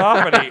turns it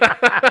off and he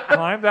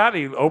climbs out.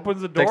 He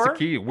opens the door. Takes the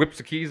key, whips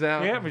the keys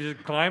out. Yeah, he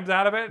just climbs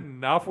out of it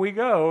and off we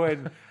go.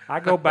 And I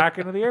go back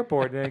into the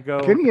airport and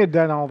go. Couldn't you have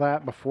done all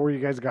that before you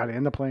guys got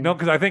in the plane? No,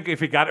 because I think if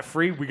he got it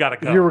free, we got to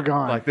go. You were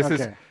gone. Like, this is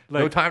Okay.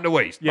 no time to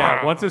waste.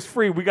 Yeah, once it's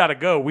free, we got to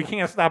go. We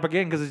can't stop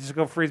again because it's just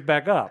going to freeze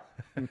back up.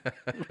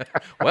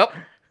 Well,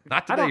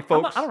 not today,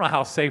 folks. I don't know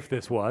how safe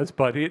this was,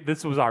 but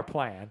this was our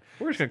plan.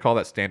 We're just going to call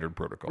that standard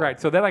protocol. Right.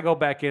 So then I go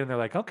back in and they're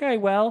like, okay,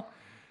 well,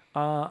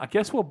 I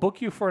guess we'll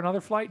book you for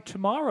another flight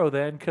tomorrow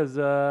then because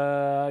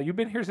you've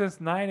been here since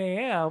 9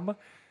 a.m.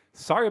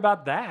 Sorry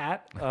about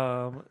that.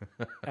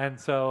 And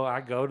so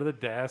I go to the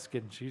desk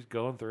and she's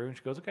going through and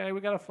she goes, okay,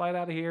 we got a flight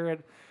out of here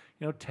at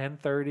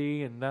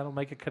 10:30 and that'll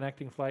make a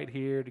connecting flight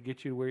here to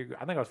get you where you're.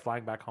 I think I was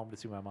flying back home to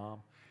see my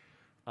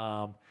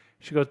mom.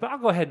 She goes, but I'll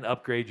go ahead and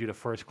upgrade you to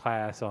first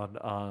class on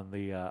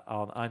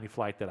any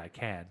flight that I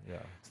can. Yeah.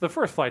 So the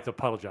first flight's a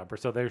puddle jumper,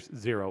 so there's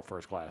 0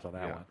 first class on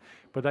that Yeah. one.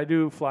 But I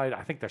do fly,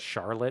 I think to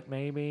Charlotte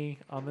maybe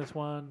on this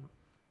one.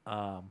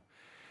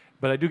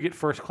 But I do get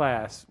first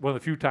class. One of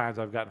the few times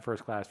I've gotten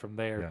first class from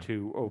there Yeah.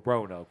 to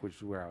Roanoke, which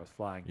is where I was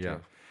flying Yeah.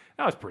 to.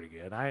 That was pretty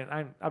good.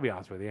 I'll be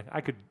honest with you.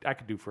 I could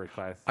do first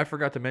class. I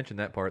forgot to mention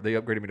that part. They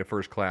upgraded me to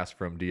first class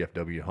from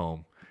DFW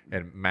home,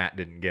 and Matt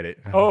didn't get it.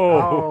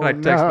 Oh, And I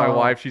text my no.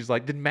 wife. She's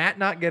like, "Did Matt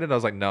not get it?" I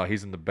was like, "No,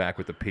 he's in the back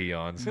with the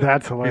peons."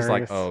 That's hilarious. He's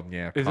like, "Oh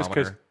yeah, is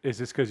commoner." this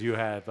because you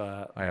have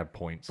I have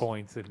points.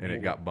 points And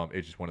it got bumped.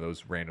 It's just one of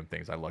those random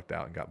things. I lucked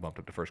out and got bumped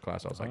up to first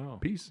class. I was like, Oh.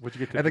 "Peace." What'd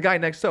you get to And the guy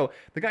next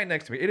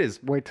to me, it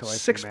is Wait till I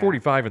see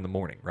 6:45 in the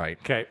morning, right?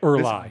 Okay, This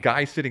early.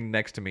 guy sitting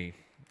next to me,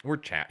 we're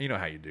chatting. You know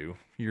how you do.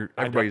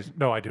 Everybody's.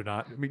 No, I do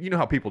not. I mean, you know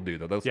how people do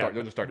though. They'll Yeah.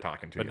 just start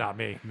talking to But you. not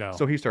me. No.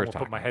 So he starts I'll put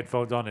talking. my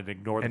headphones on and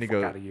ignore And the he fuck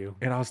goes, out of you.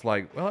 and I was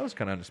like, well, that was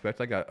kind of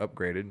unexpected. I got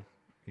upgraded,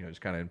 just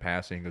kind of in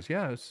passing. He goes,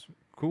 yeah, it's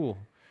cool.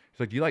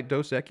 He's like, do you like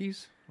Dos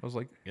Equis? I was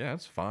like, yeah,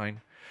 it's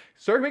fine.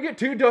 Sir, can we get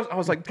 2 Dos? I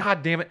was like,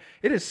 God damn it.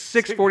 It is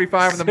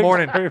 6:45 in the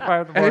morning. 6:45 in the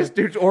And morning. this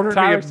dude's ordering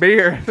me a Tyler's-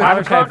 beer.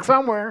 Tyler's Talk had,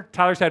 somewhere.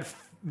 Tyler's had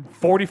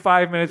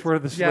 45 minutes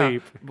worth of Yeah,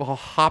 sleep. well,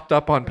 hopped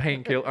up on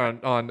painkiller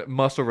on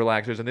muscle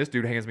relaxers, and this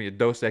dude hands me a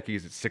Dos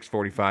Equis at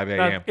 6:45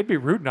 Now, a.m. it'd be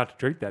rude not to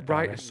drink that.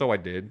 Right, Tyler. so I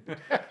did.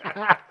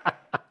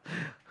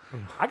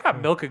 I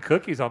got milk and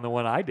cookies on the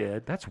one I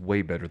did. That's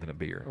way better than a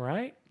beer.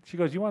 Right? She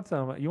goes, "You want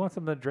some? You want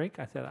something to drink?"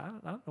 I said, "I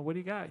don't know. What do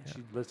you got?"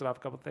 She listed off a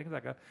couple of things.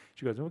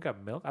 She goes, "We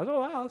got milk." I was, "Oh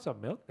wow, that's some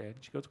milk then."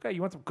 She goes, "Okay,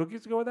 you want some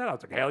cookies to go with that?" I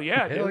was like, "Hell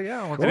yeah, Hell dude."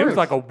 yeah, I want And it was those.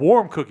 like a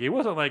warm cookie. It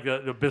wasn't like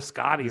the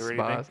biscotti or anything.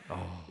 Despise- Oh.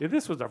 Yeah,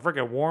 this was a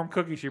freaking warm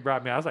cookie she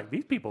brought me. I was like,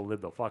 "These people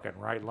live the fucking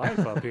right life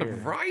up here."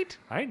 Right?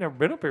 I ain't never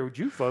been up here with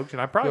you folks,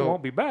 and I probably So-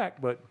 won't be back.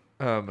 But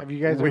Have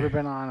you guys ever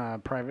been on a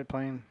private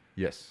plane?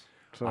 Yes,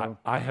 So,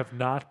 I have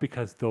not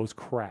because those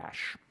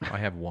crash. I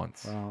have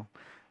once. well,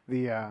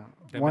 the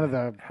one of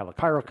the helicopters.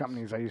 pyro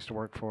companies I used to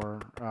work for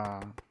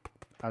out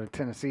of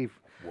Tennessee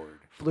Word.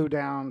 flew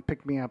down,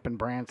 picked me up in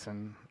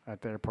Branson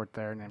at the airport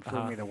there, and then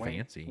flew me to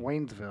Fancy.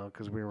 Waynesville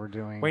because we were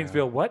doing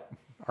Waynesville, what?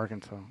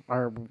 Arkansas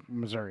or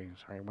Missouri.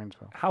 Sorry,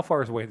 Waynesville. How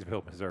far is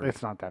Waynesville, Missouri?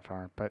 It's not that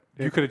far, but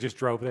You could have just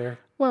drove there.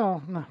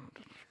 well, no,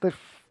 they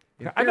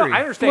I know. theory, I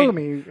understand. flew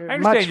me I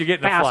understand much you're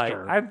getting a flight.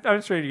 faster. I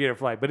understand you're getting a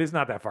flight, but it's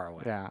not that far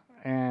away. Yeah,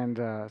 and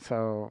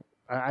so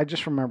I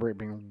just remember it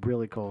being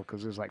really cold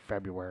because it was like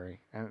February,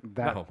 and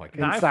that Oh my God.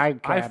 Now, I've- inside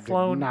I've cab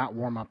flown- did not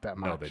warm up that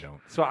much. No, they don't.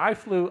 So I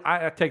flew.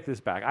 I take this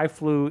back. I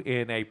flew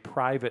in a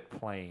private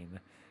plane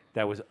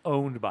that was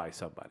owned by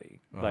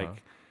somebody.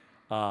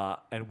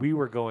 And we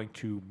were going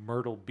to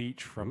Myrtle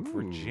Beach from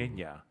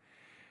Virginia,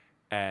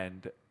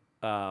 and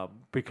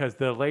because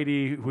the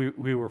lady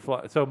we were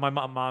so my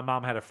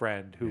mom had a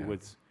friend who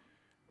was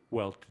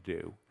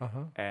well-to-do,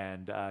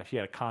 and she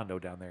had a condo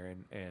down there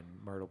in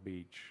Myrtle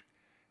Beach.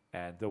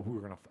 And we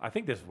were gonna. I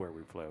think this is where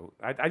we flew.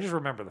 I just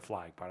remember the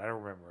flying part. I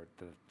don't remember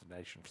the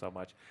destination so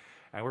much.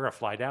 And we're gonna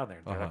fly down there.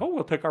 And they're like, "Oh,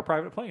 we'll take our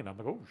private plane." I'm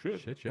like, "Oh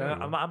shit!" Shit, yeah,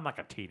 And I'm like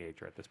a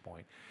teenager at this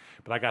point,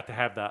 but I got to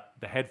have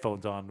the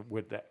headphones on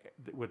with the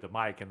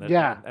mic, and the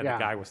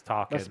guy was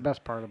talking. That's the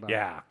best part about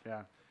Yeah. it.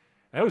 Yeah.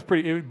 It was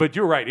pretty. But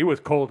you're right. It was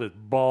cold as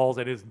balls.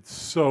 It is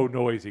so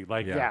noisy.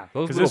 Like Yeah.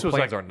 Those 'cause little this was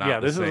planes like, are not yeah,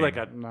 the this was same. like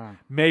a No.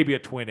 maybe a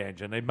twin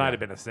engine. They might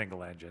have been a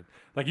single engine.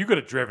 Like you could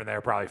have driven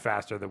there probably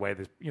faster the way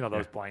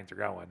those planes are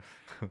going.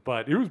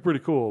 But it was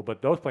pretty cool.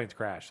 But those planes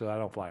crash, so I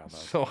don't fly on those.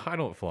 So I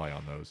don't fly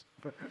on those.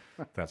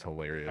 That's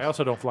hilarious. I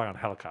also don't fly on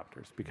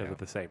helicopters because of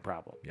the same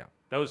problem. Yeah.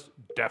 Those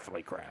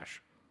definitely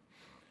crash.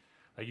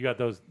 Like you got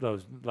those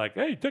like,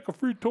 hey, take a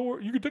free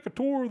tour. You can take a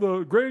tour of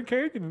the Grand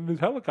Canyon in this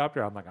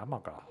helicopter. I'm like, I'm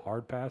not gonna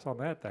hard pass on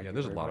that. Thank Yeah, you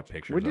there's a very lot much. of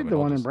pictures. We of did it. the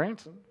I'll one in just-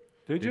 Branson.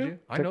 Did you?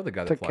 I know the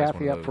guy that Took flies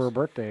Kathy one of up for her those.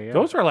 birthday. Yeah.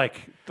 Those are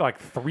like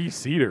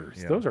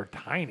 3-seaters. Yeah. Those are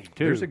tiny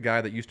too. There's a guy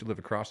that used to live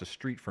across the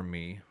street from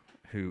me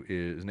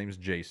his name is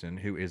Jason,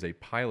 who is a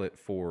pilot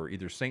for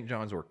either St.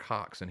 John's or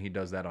Cox, and he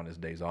does that on his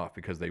days off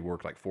because they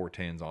work like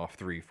 410s off,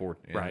 4,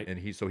 Right. And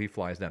he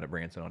flies down to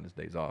Branson on his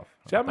days off.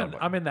 See,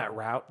 I'm in that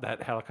route,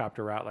 that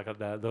helicopter route, like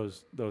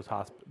those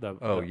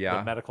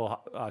the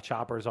medical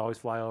choppers always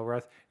fly over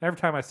us. And every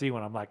time I see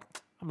one, I'm like,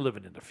 I'm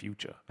living in the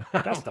future.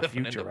 That's the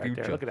future right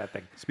there. Look at that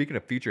thing. Speaking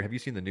of future, have you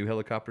seen the new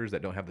helicopters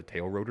that don't have the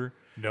tail rotor?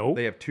 No.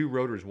 They have 2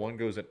 rotors. One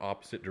goes in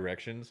opposite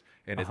directions,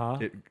 and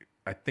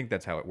I think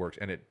that's how it works,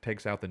 and it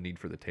takes out the need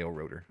for the tail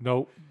rotor.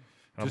 Nope.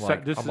 I'm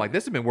like, this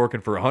has been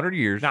working for 100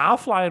 years. Now I'll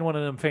fly in one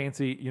of them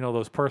fancy,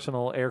 those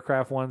personal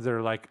aircraft ones that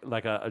are like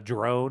a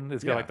drone.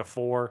 It's got like the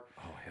 4.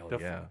 Oh hell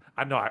yeah!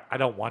 I know I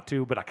don't want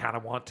to, but I kind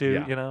of want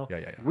to.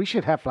 Yeah. We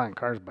should have flying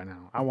cars by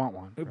now. I want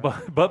one.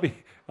 Bubby,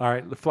 all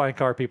right, the flying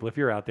car people, if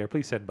you're out there,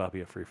 please send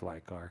Bubby a free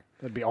flying car.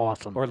 That'd be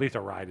awesome. Or at least a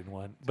ride in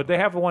one. But they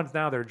have the ones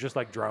now that are just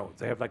like drones.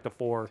 They have like the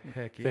 4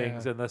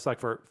 things, and that's like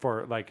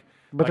for like.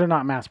 But they're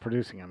not mass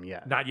producing them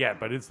yet. Not yet,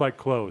 but it's like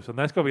close, and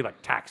that's gonna be like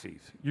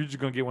taxis. You're just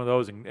gonna get one of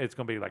those, and it's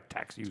gonna be like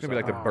taxis. It's gonna be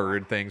like the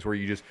bird things where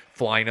you just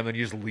fly in them and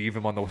you just leave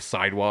them on the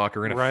sidewalk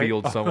or in a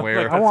field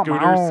somewhere. I want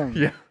scooters. my own.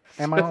 Yeah.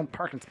 And my own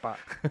parking spot.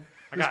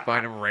 Just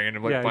find them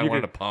random, like find one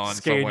in a pond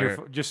somewhere.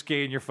 Just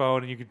scan your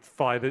phone, and you can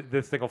fly.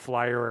 This thing will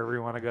fly you wherever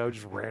you want to go.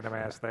 Just random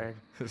ass thing.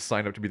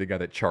 Sign up to be the guy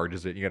that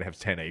charges it. You got to have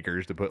 10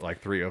 acres to put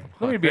like 3 of them.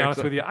 Let me be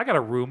honest with you. I got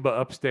a Roomba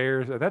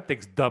upstairs, and that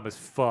thing's dumb as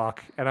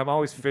fuck. And I'm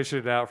always fishing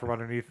it out from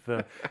underneath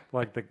the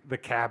the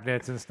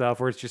cabinets and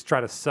stuff, where it's just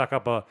trying to suck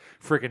up a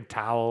freaking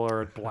towel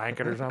or a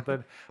blanket or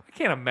something. I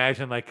can't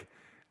imagine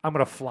I'm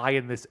gonna fly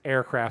in this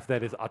aircraft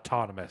that is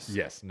autonomous.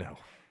 Yes, no.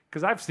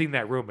 Because I've seen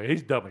that Roomba.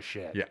 He's dumb as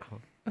shit. Yeah.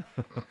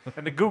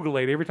 And the Google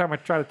lady, every time I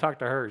try to talk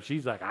to her,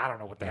 she's like, I don't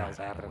know what the hell's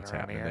happening What's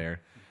around happening here.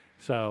 there?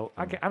 So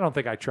I don't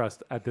think I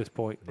trust at this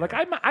point. Like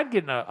I'd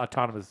get in an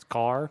autonomous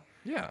car.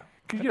 Yeah.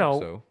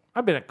 Because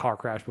I've been in a car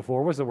crash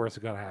before. What's the worst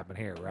that's going to happen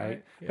here,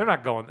 right? Yeah. They're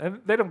not going,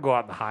 and they don't go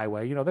out on the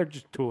highway. They're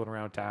just tooling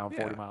around town,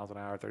 40 miles an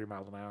hour, 30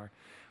 miles an hour.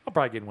 I'll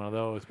probably get in one of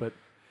those, but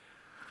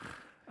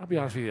I'll be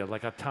honest with you,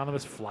 like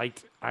autonomous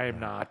flight, I am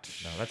not.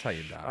 No, that's how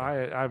you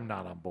die. I'm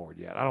not on board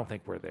yet. I don't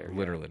think we're there.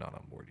 Literally not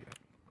on board yet.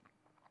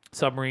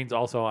 Submarines,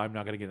 also, I'm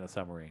not going to get in a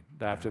submarine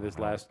after this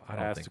last. I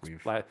don't think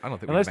we've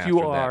unless mastered you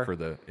are, that for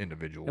the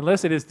individual.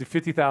 Unless it is the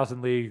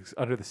 50,000 Leagues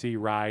Under the Sea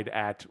ride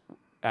at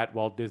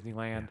Walt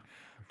Disneyland.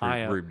 I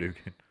am Rube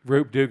Dugan.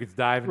 Rube Dugan's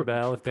Diving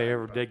Bell. If they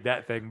ever dig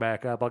that thing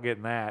back up, I'll get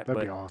in that.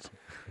 That'd be awesome.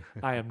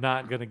 I am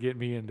not going to get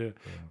me into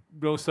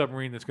no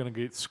submarine that's going to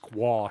get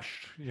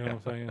squashed. You know what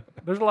I'm saying?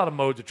 There's a lot of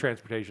modes of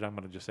transportation I'm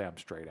going to just say I'm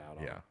straight out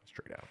on. Yeah,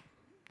 straight out.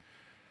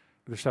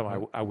 There's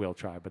some I will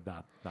try, but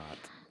not.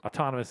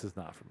 Autonomous is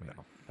not for me.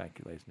 No. Thank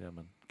you, ladies and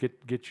gentlemen. Get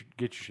your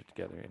shit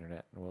together,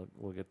 internet, and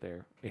we'll get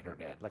there.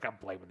 Internet, like I'm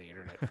blaming the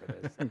internet for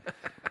this.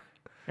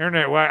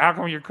 Internet, how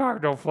come your car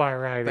don't fly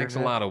right? Thanks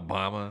internet? a lot,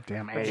 Obama.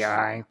 Damn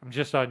AI. I'm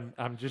just on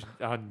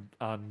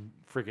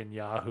freaking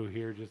Yahoo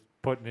here, just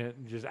putting it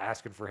and just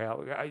asking for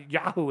help.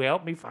 Yahoo,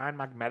 help me find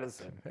my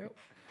medicine.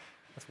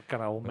 That's what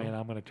kind of old man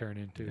I'm going to turn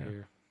into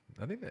here.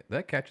 I think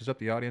that catches up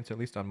the audience, at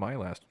least on my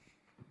last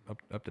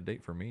up to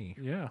date for me.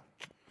 Yeah,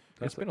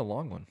 it's been a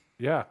long one.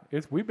 Yeah,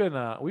 we've been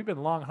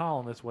long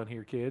hauling this one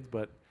here, kids,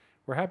 but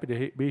we're happy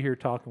to be here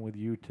talking with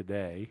you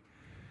today.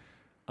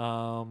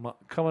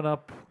 Coming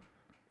up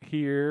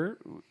here,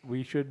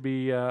 we should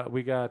be.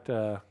 We got.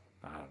 I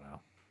don't know.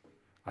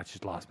 I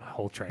just lost my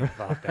whole train of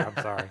thought there. I'm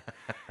sorry.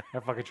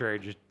 That fucking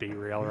train just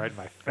derailed right in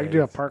my face. I can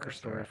do a Parker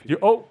story.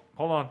 Hold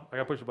on. I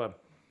gotta push the button.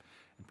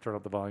 Turn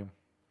up the volume.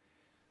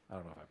 I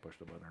don't know if I pushed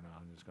the button or not.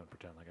 I'm just gonna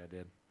pretend like I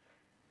did.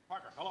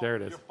 Parker, hello. There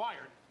it is. You're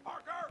fired.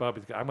 Parker.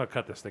 Bubby's. I'm gonna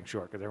cut this thing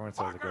short because everyone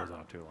says it goes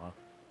on too long.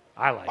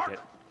 I like it.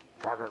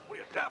 Parker, we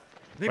are deaf.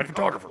 Need a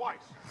photographer.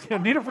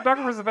 Need a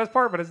photographer is the best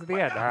part, but it's at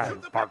the end. All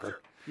right,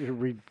 Parker. You should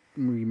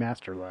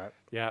remaster that.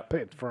 Yeah. Put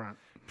it at the front.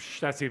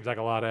 That seems like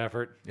a lot of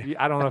effort.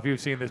 I don't know if you've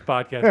seen this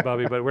podcast,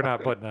 Bubby, but we're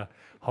not putting a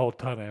whole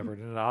ton of effort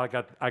in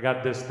it. I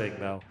got this thing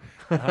though.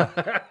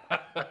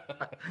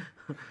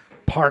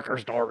 Parker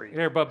stories.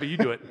 Here, Bubby, you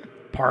do it.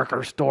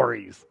 Parker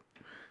stories.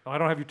 Oh, I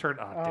don't have you turned.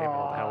 Oh, damn it!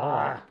 What the hell? Hold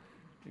on.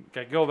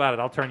 Okay, go about it.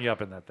 I'll turn you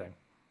up in that thing.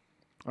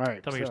 All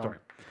right. Tell me your story.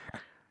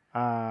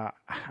 I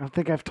don't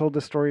think I've told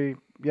this story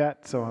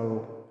yet,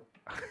 so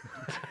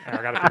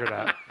I got to figure it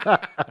out.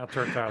 I'll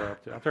turn Tyler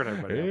up too. I'll turn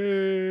everybody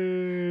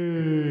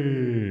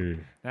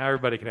up. Now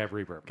everybody can have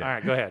reverb. Okay. All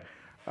right, go ahead.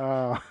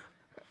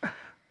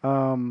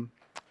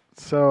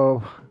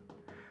 So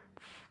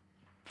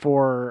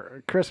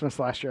for Christmas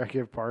last year, I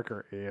gave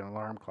Parker an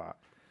alarm clock.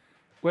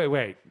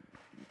 Wait.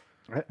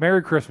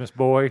 Merry Christmas,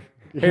 boy.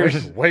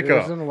 Wake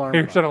up. An alarm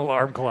Here's clock. an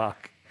alarm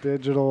clock.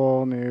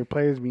 Digital, new,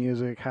 plays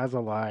music, has a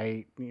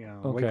light,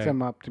 wakes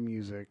him up to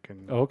music,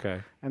 and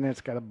Okay. and then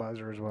it's got a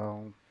buzzer as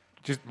well.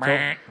 Just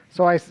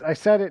So I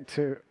set it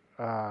to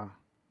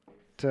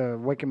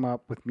wake him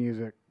up with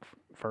music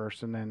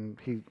first, and then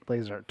he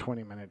lays there at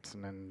 20 minutes,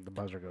 and then the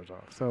buzzer goes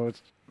off. So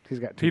he's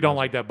got two. He don't buzzers.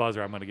 like that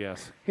buzzer, I'm gonna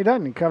guess. He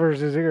doesn't. He covers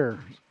his ear.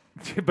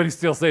 But he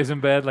still stays in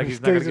bed like He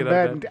he's not going to stays in get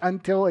out bed of bed.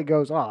 until it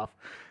goes off,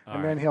 All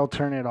and right. then he'll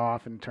turn it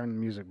off and turn the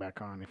music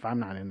back on if I'm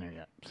not in there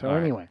yet. So All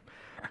right. anyway,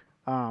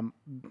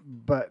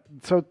 but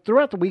so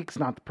throughout the week's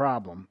not the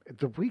problem.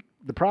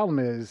 The problem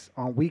is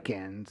on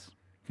weekends.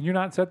 Can you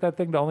not set that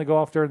thing to only go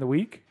off during the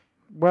week?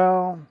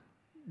 Well,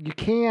 you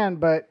can,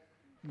 but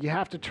you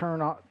have to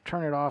turn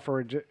it off,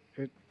 or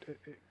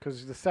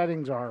because the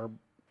settings are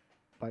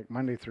like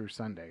Monday through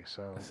Sunday.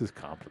 So This is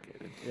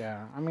complicated.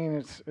 yeah, I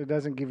mean it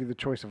doesn't give you the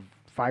choice of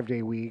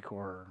 5-day week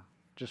or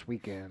just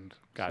weekend.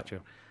 Gotcha.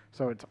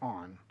 So it's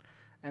on,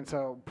 and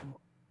so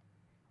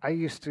I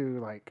used to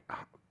like,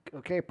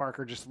 okay,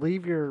 Parker, just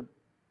leave your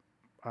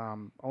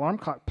alarm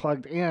clock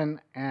plugged in,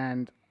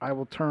 and I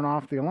will turn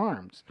off the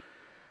alarms.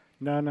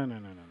 No. No.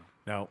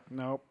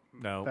 Nope.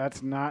 No.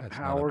 That's not That's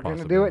how not a we're going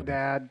to do it, possibility.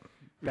 Dad.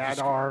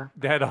 Dad-ar.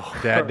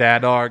 Dad.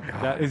 Dad, dog.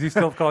 Is he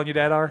still calling you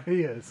Dad-ar?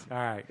 He is. All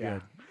right. Yeah.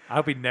 Good. I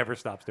hope he never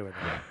stops doing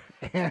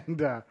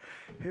that.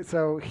 And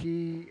so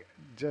he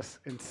just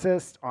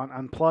insists on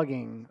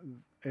unplugging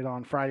it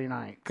on Friday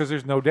night. Because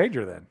there's no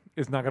danger then.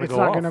 It's not going to It's go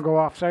not off. going to go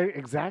off Saturday.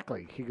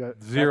 Exactly. He goes,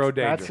 Zero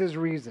That's danger. his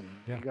reason.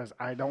 Yeah. He goes,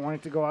 I don't want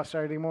it to go off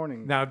Saturday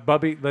morning. Now,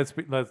 Bubby, let's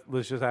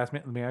just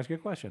let me ask you a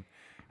question.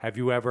 Have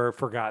you ever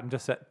forgotten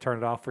to turn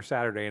it off for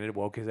Saturday and it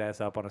woke his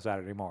ass up on a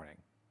Saturday morning?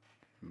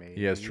 Maybe.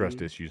 He has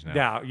trust issues now.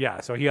 Now,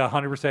 yeah, so he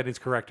 100% is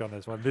correct on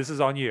this one. This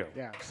is on you.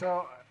 Yeah.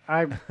 So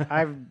I've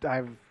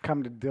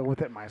come to deal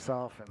with it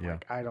myself, and Yeah.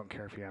 like I don't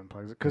care if he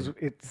unplugs it because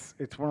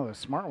it's one of those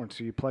smart ones.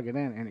 So you plug it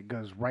in and it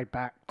goes right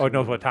back. Oh, to it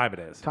knows what time it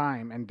is.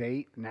 time and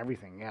date and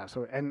everything. Yeah.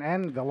 So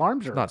and the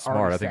alarms are It's not smart.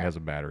 already I think it set. has a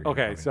battery.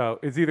 Okay, I mean, so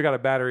it's either got a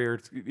battery or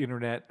it's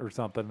internet or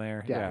something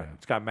there. Yeah.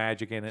 It's got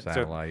magic in it.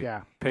 satellite.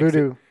 Yeah. Pixie,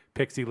 Voodoo.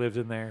 Pixie lives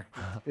in there.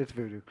 It's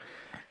voodoo.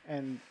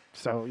 And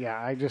so yeah,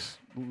 I just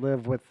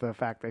live with the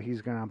fact that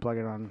he's gonna unplug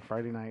it on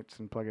Friday nights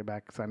and plug it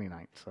back Sunday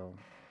night. So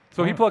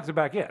So he plugs it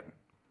back in.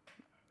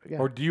 yeah.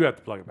 Or do you have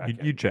to plug it back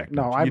in? You check.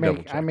 no, don't you? I You double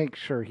make check. I make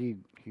sure he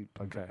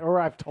plugs Okay. it, or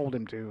I've told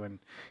him to, and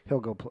he'll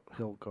go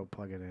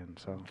plug it in.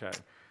 So, Okay.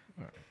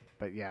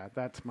 but yeah,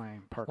 that's my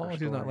Parker As long as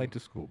story. he's not late to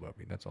school,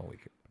 Bubby. That's all we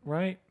can.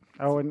 Right?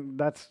 Oh, and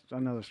that's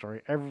another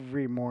story.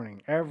 Every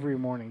morning,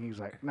 he's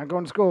like, "Not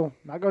going to school.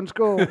 Not going to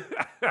school.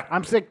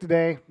 I'm sick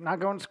today. Not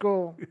going to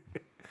school."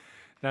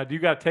 Now, do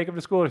you got to take him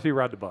to school or does he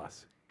ride the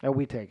bus? No,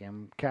 we take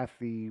him.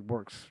 Kathy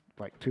works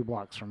like 2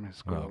 blocks from his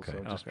school, okay. so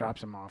it just Okay.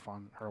 drops him off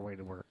on her way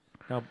to work.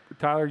 Now,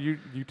 Tyler, you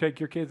take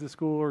your kids to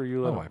school or you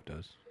My live? wife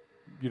does.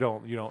 You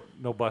don't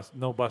no bus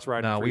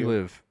riding. No, for we you?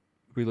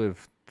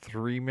 live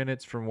 3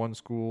 minutes from one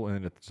school,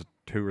 and it's a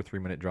 2 or 3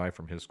 minute drive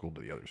from his school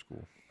to the other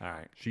school. All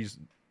right.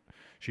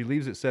 She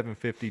leaves at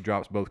 7:50,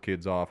 drops both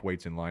kids off,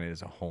 waits in line, and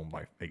is home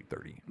by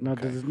 8:30. No,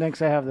 does Nixa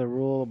have the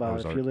rule about if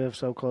Ozark. you live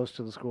so close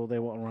to the school, they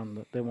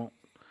won't.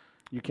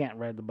 You can't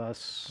ride the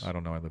bus. I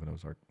don't know. I live in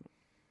Ozark,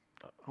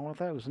 Oh, I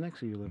thought it was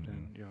Nixa you lived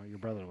in. Your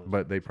brother lives.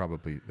 but they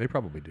probably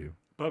do.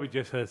 Bubby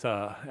just has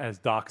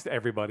doxed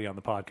everybody on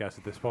the podcast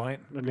at this point.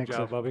 in Good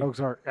job, Bubby.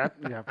 Ozark.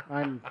 Yeah,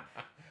 I'm.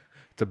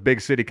 It's a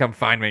big city. Come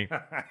find me.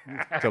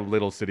 It's a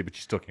little city, but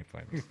you still can't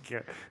find me.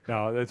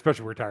 No,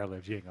 especially where Tyler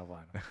lives. You ain't gonna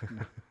find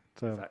him.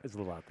 So It's a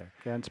little out there.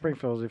 yeah, in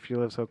Springfield, if you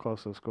live so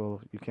close to the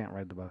school, you can't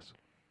ride the bus.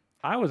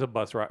 I was a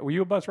bus rider. Were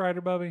you a bus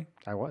rider, Bubby?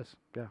 I was.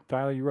 Yeah.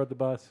 Tyler, you rode the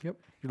bus? Yep.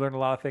 You learned a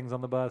lot of things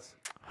on the bus?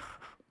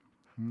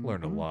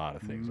 Learned a lot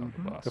of things on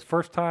the bus. The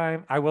first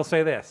time, I will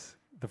say this,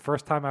 the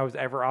first time I was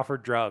ever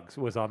offered drugs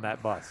was on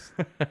that bus.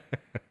 Hey,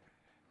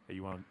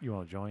 you want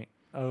a joint?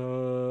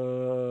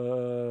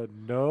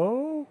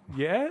 No?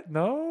 Yeah?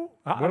 No?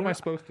 What am I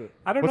supposed to?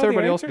 I don't What's know the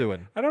everybody else answer.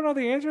 doing? I don't know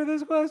the answer to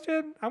this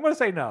question. I'm going to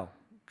say no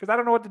because I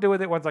don't know what to do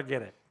with it once I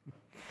get it.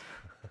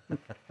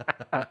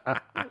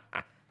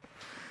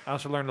 I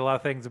also learned a lot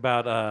of things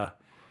about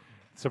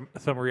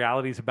some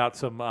realities about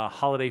some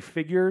holiday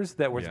figures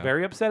that was Yeah.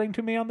 very upsetting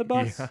to me on the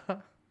bus.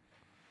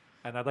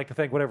 And I'd like to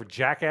thank whatever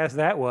jackass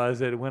that was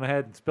that went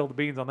ahead and spilled the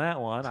beans on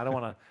that one. I don't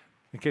want to,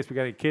 in case we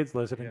got any kids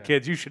listening. Yeah.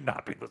 Kids, you should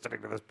not be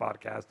listening to this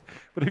podcast.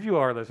 But if you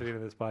are listening to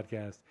this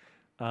podcast,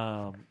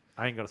 I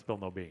ain't going to spill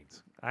no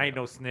beans. I ain't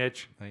no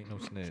snitch. I ain't no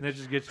snitch.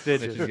 Snitches get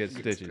stitches. Snitches get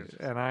stitches.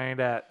 And I ain't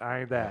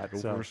that. Go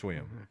So. for a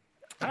swim.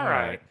 All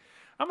right.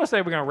 I'm going to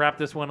say we're going to wrap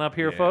this one up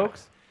here, Yeah.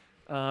 folks.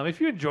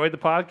 If you enjoyed the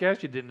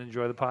podcast, you didn't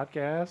enjoy the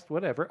podcast,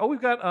 whatever. Oh,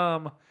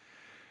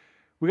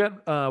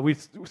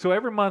 so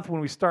every month when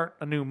we start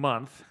a new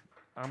month,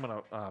 I'm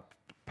going to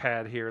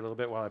pad here a little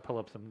bit while I pull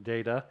up some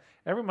data.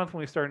 Every month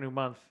when we start a new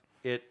month,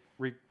 it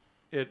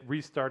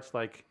restarts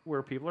like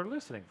where people are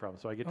listening from.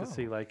 So I get to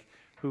see like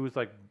who's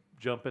like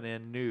jumping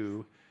in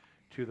new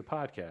to the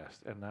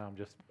podcast. And now I'm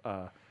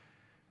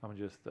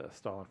just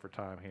stalling for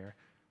time here.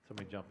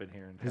 Somebody jump in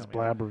here and He's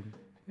tell me. blabbering.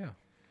 Yeah,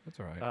 that's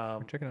all right.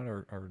 We're checking out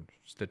our Yeah,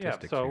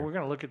 statistics so here. we're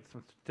going to look at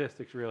some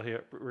statistics real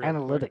quick.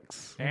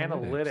 Analytics.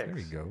 Analytics. There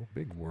you go.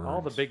 Big words.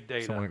 All the big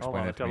data. Someone Hold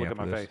explain on, that to let's me look at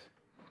my after this. face.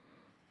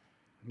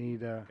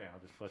 Need Okay, I'll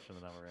just flush the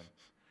number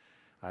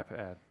in.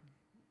 iPad.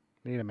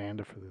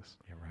 Amanda for this.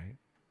 Yeah, right.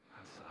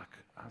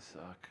 I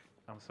suck.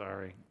 I'm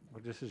sorry.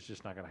 Well, this is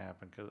just not going to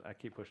happen because I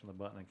keep pushing the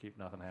button and keep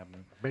nothing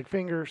happening. Big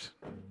fingers.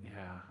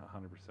 Yeah,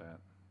 100%.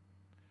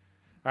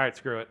 All right,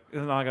 screw it.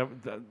 It's not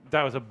gonna,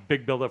 that was a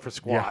big buildup for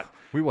squat.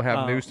 We will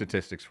have news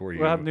statistics for you.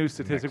 We'll have news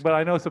statistics, next but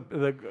I know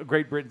the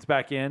Great Britain's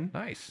back in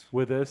Nice.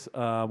 with us.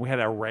 We had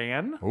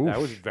Iran. That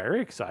was Oof.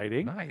 very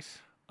exciting. Nice.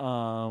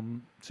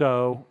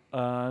 So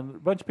a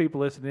bunch of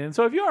people listening in.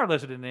 So if you are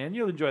listening in,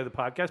 you'll enjoy the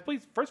podcast.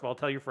 Please, first of all,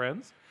 tell your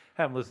friends.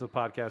 Have them listen to the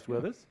podcast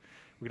with us.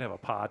 We can have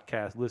a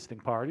podcast listening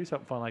party,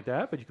 something fun like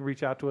that. But you can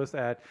reach out to us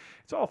at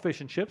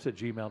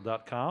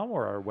itsallfishandchips@gmail.com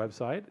or our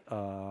website,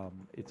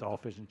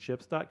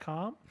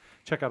 itsallfishandchips.com.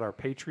 Check out our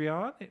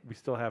Patreon. We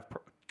still have...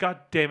 God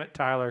damn it,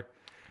 Tyler.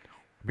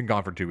 I've been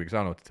gone for 2 weeks. I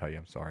don't know what to tell you.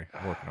 I'm sorry.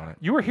 I'm working on it.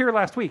 You were here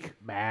last week.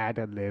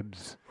 Mad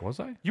Libs.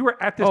 Was I? You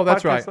were at this Oh,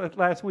 that's podcast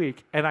last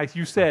week, and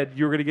you said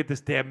you were going to get this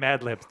damn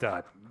Mad Libs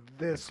done.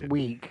 This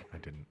week. I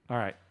didn't. All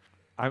right.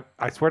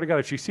 I swear to God,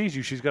 if she sees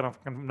you, she's going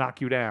to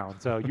knock you down.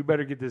 So you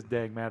better get this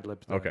dang Mad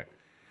Libs done. Okay.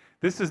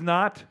 This is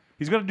not...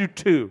 He's going to do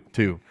 2.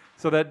 2.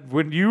 So that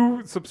when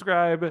you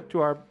subscribe to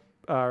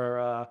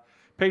our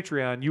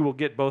Patreon, you will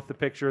get both the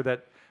picture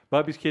that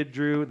Bubby's kid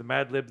drew, the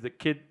Mad Libs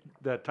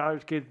that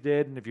Tyler's kids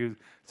did, and if you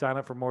sign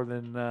up for more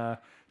than the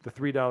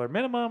 $3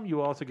 minimum,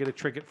 you also get a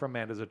trinket from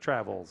Amanda's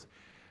Travels.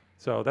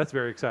 So that's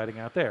very exciting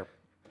out there.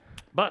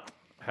 But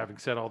having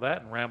said all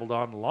that and rambled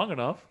on long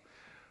enough,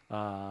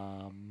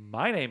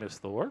 my name is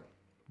Thor,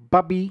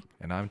 Bubby.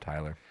 And I'm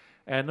Tyler.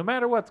 and no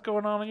matter what's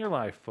going on in your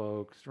life,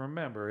 folks,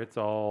 remember it's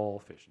all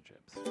fish and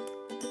chips.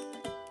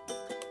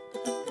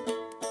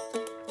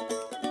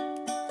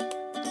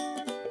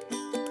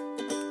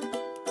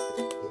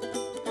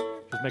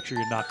 Make sure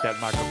you knock that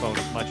microphone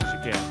as much as you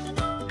can.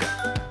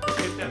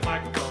 Hit that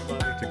microphone,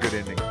 buddy. It's a good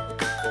ending.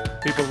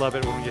 People love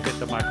it when you hit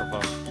the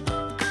microphone.